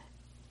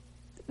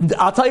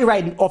 I'll tell you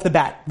right off the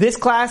bat, this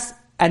class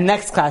And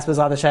next class,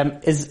 B'ezrat Hashem,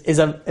 is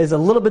a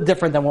little bit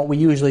different than what we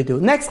usually do.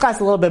 Next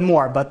class a little bit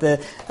more, but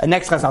the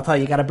next class I'll tell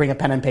you got to bring a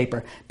pen and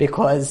paper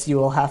because you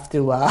will have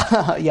to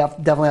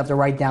definitely have to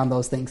write down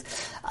those things.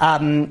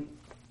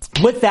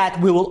 With that,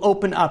 we will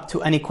open up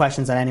to any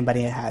questions that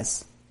anybody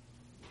has.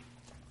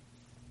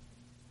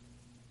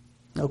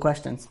 No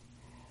questions.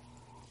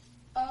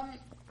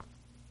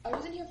 I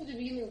wasn't here for the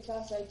beginning of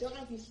class, so I don't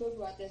know if you spoke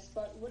about this,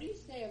 but what do you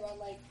say about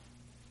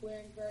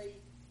wearing very,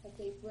 let's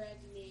say, brand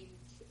names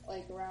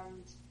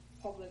around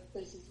public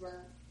places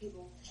where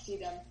people see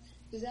them?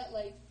 Does that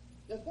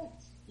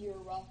affect your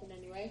wealth in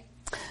any way?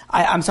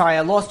 I'm sorry,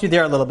 I lost you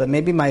there a little bit.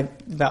 Maybe my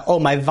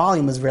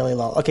volume is really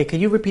low. Okay, can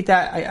you repeat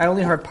that? I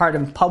only heard part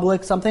in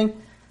public something.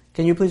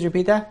 Can you please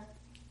repeat that?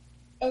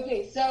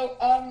 Okay, so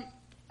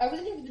I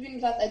wasn't here for the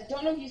beginning of class. I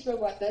don't know if you spoke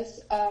about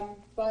this,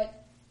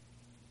 but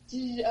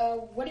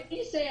what did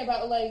you say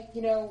about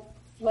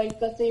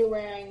let's say you're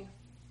wearing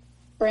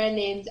brand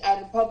names out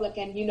in public,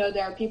 and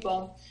there are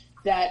people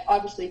that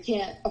obviously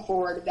can't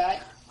afford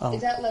that. Oh. Is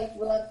that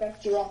will that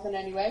affect your wealth in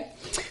any way?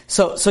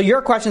 So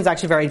your question is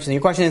actually very interesting.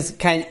 Your question is,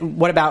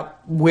 what about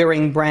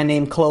wearing brand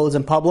name clothes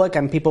in public,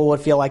 and people would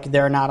feel like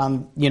they're not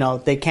on,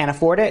 they can't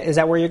afford it? Is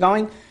that where you're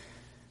going?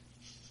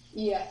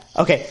 Yeah.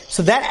 Okay,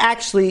 so that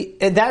actually,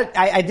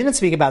 I didn't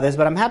speak about this,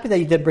 but I'm happy that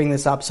you did bring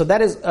this up. So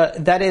that is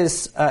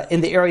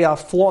in the area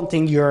of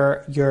flaunting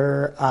your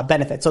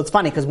benefits. So it's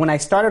funny because when I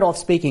started off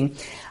speaking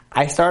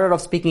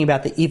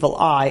about the evil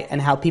eye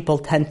and how people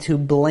tend to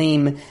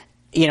blame,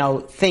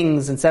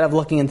 things instead of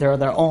looking into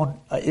their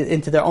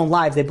own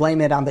lives, they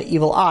blame it on the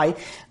evil eye.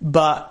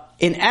 But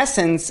in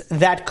essence,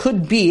 that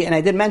could be, and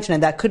I did mention it,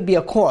 that could be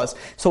a cause.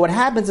 So what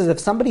happens is if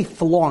somebody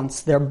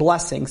flaunts their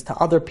blessings to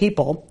other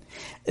people,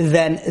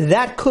 then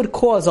that could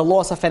cause a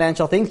loss of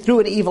financial thing through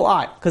an evil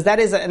eye, because that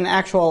is an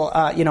actual,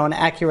 an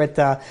accurate,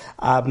 an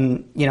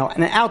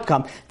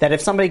outcome. That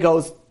if somebody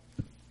goes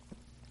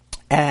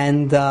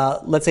and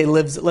let's say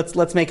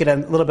let's make it a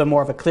little bit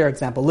more of a clear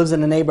example. Lives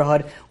in a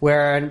neighborhood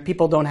where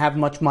people don't have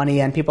much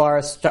money and people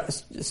are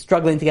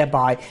struggling to get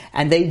by,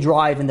 and they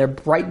drive in their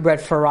bright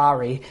red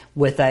Ferrari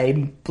with a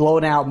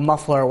blown out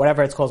muffler or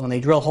whatever it's called when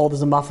they drill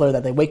holes in a muffler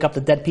that they wake up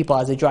the dead people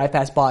as they drive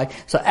past by.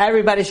 So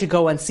everybody should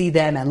go and see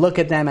them and look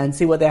at them and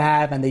see what they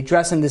have, and they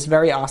dress in this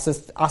very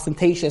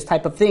ostentatious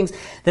type of things.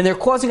 Then they're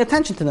causing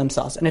attention to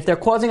themselves, and if they're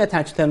causing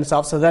attention to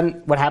themselves, so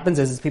then what happens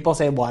is people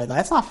say, "Why?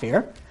 That's not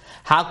fair.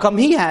 How come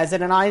he has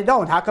it and I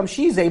don't? How come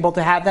she's able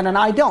to have that and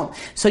I don't?"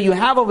 So you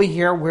have over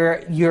here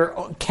where you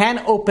can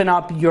open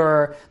up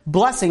your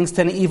blessings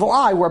to an evil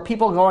eye, where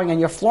people are going and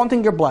you're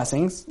flaunting your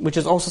blessings, which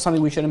is also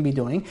something we shouldn't be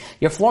doing.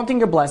 You're flaunting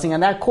your blessing,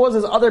 and that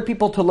causes other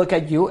people to look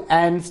at you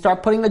and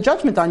start putting the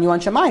judgment on you on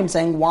Shemaim,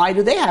 saying, "Why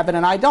do they have it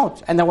and I don't?"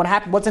 And then what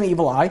happens? What's an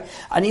evil eye?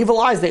 An evil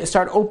eye is they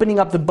start opening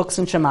up the books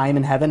in Shemaim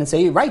in heaven and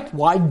say, "Right,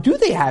 why do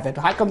they have it?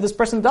 How come this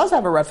person does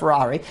have a red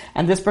Ferrari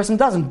and this person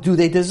doesn't? Do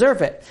they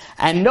deserve it?"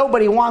 And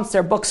nobody wants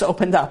their books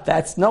opened up.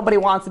 Nobody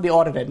wants to be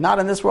audited. Not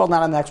in this world,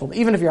 not in the next world.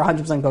 Even if you're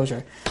 100%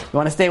 kosher, you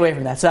want to stay away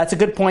from that. So that's a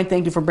good point.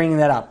 Thank you for bringing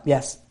that up.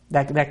 Yes,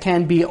 that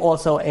can be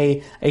also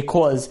a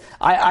cause.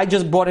 I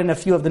just brought in a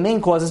few of the main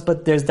causes,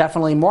 but there's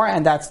definitely more,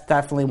 and that's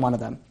definitely one of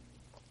them.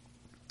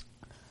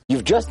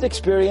 You've just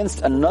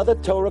experienced another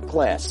Torah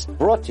class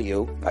brought to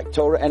you by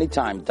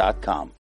TorahAnytime.com.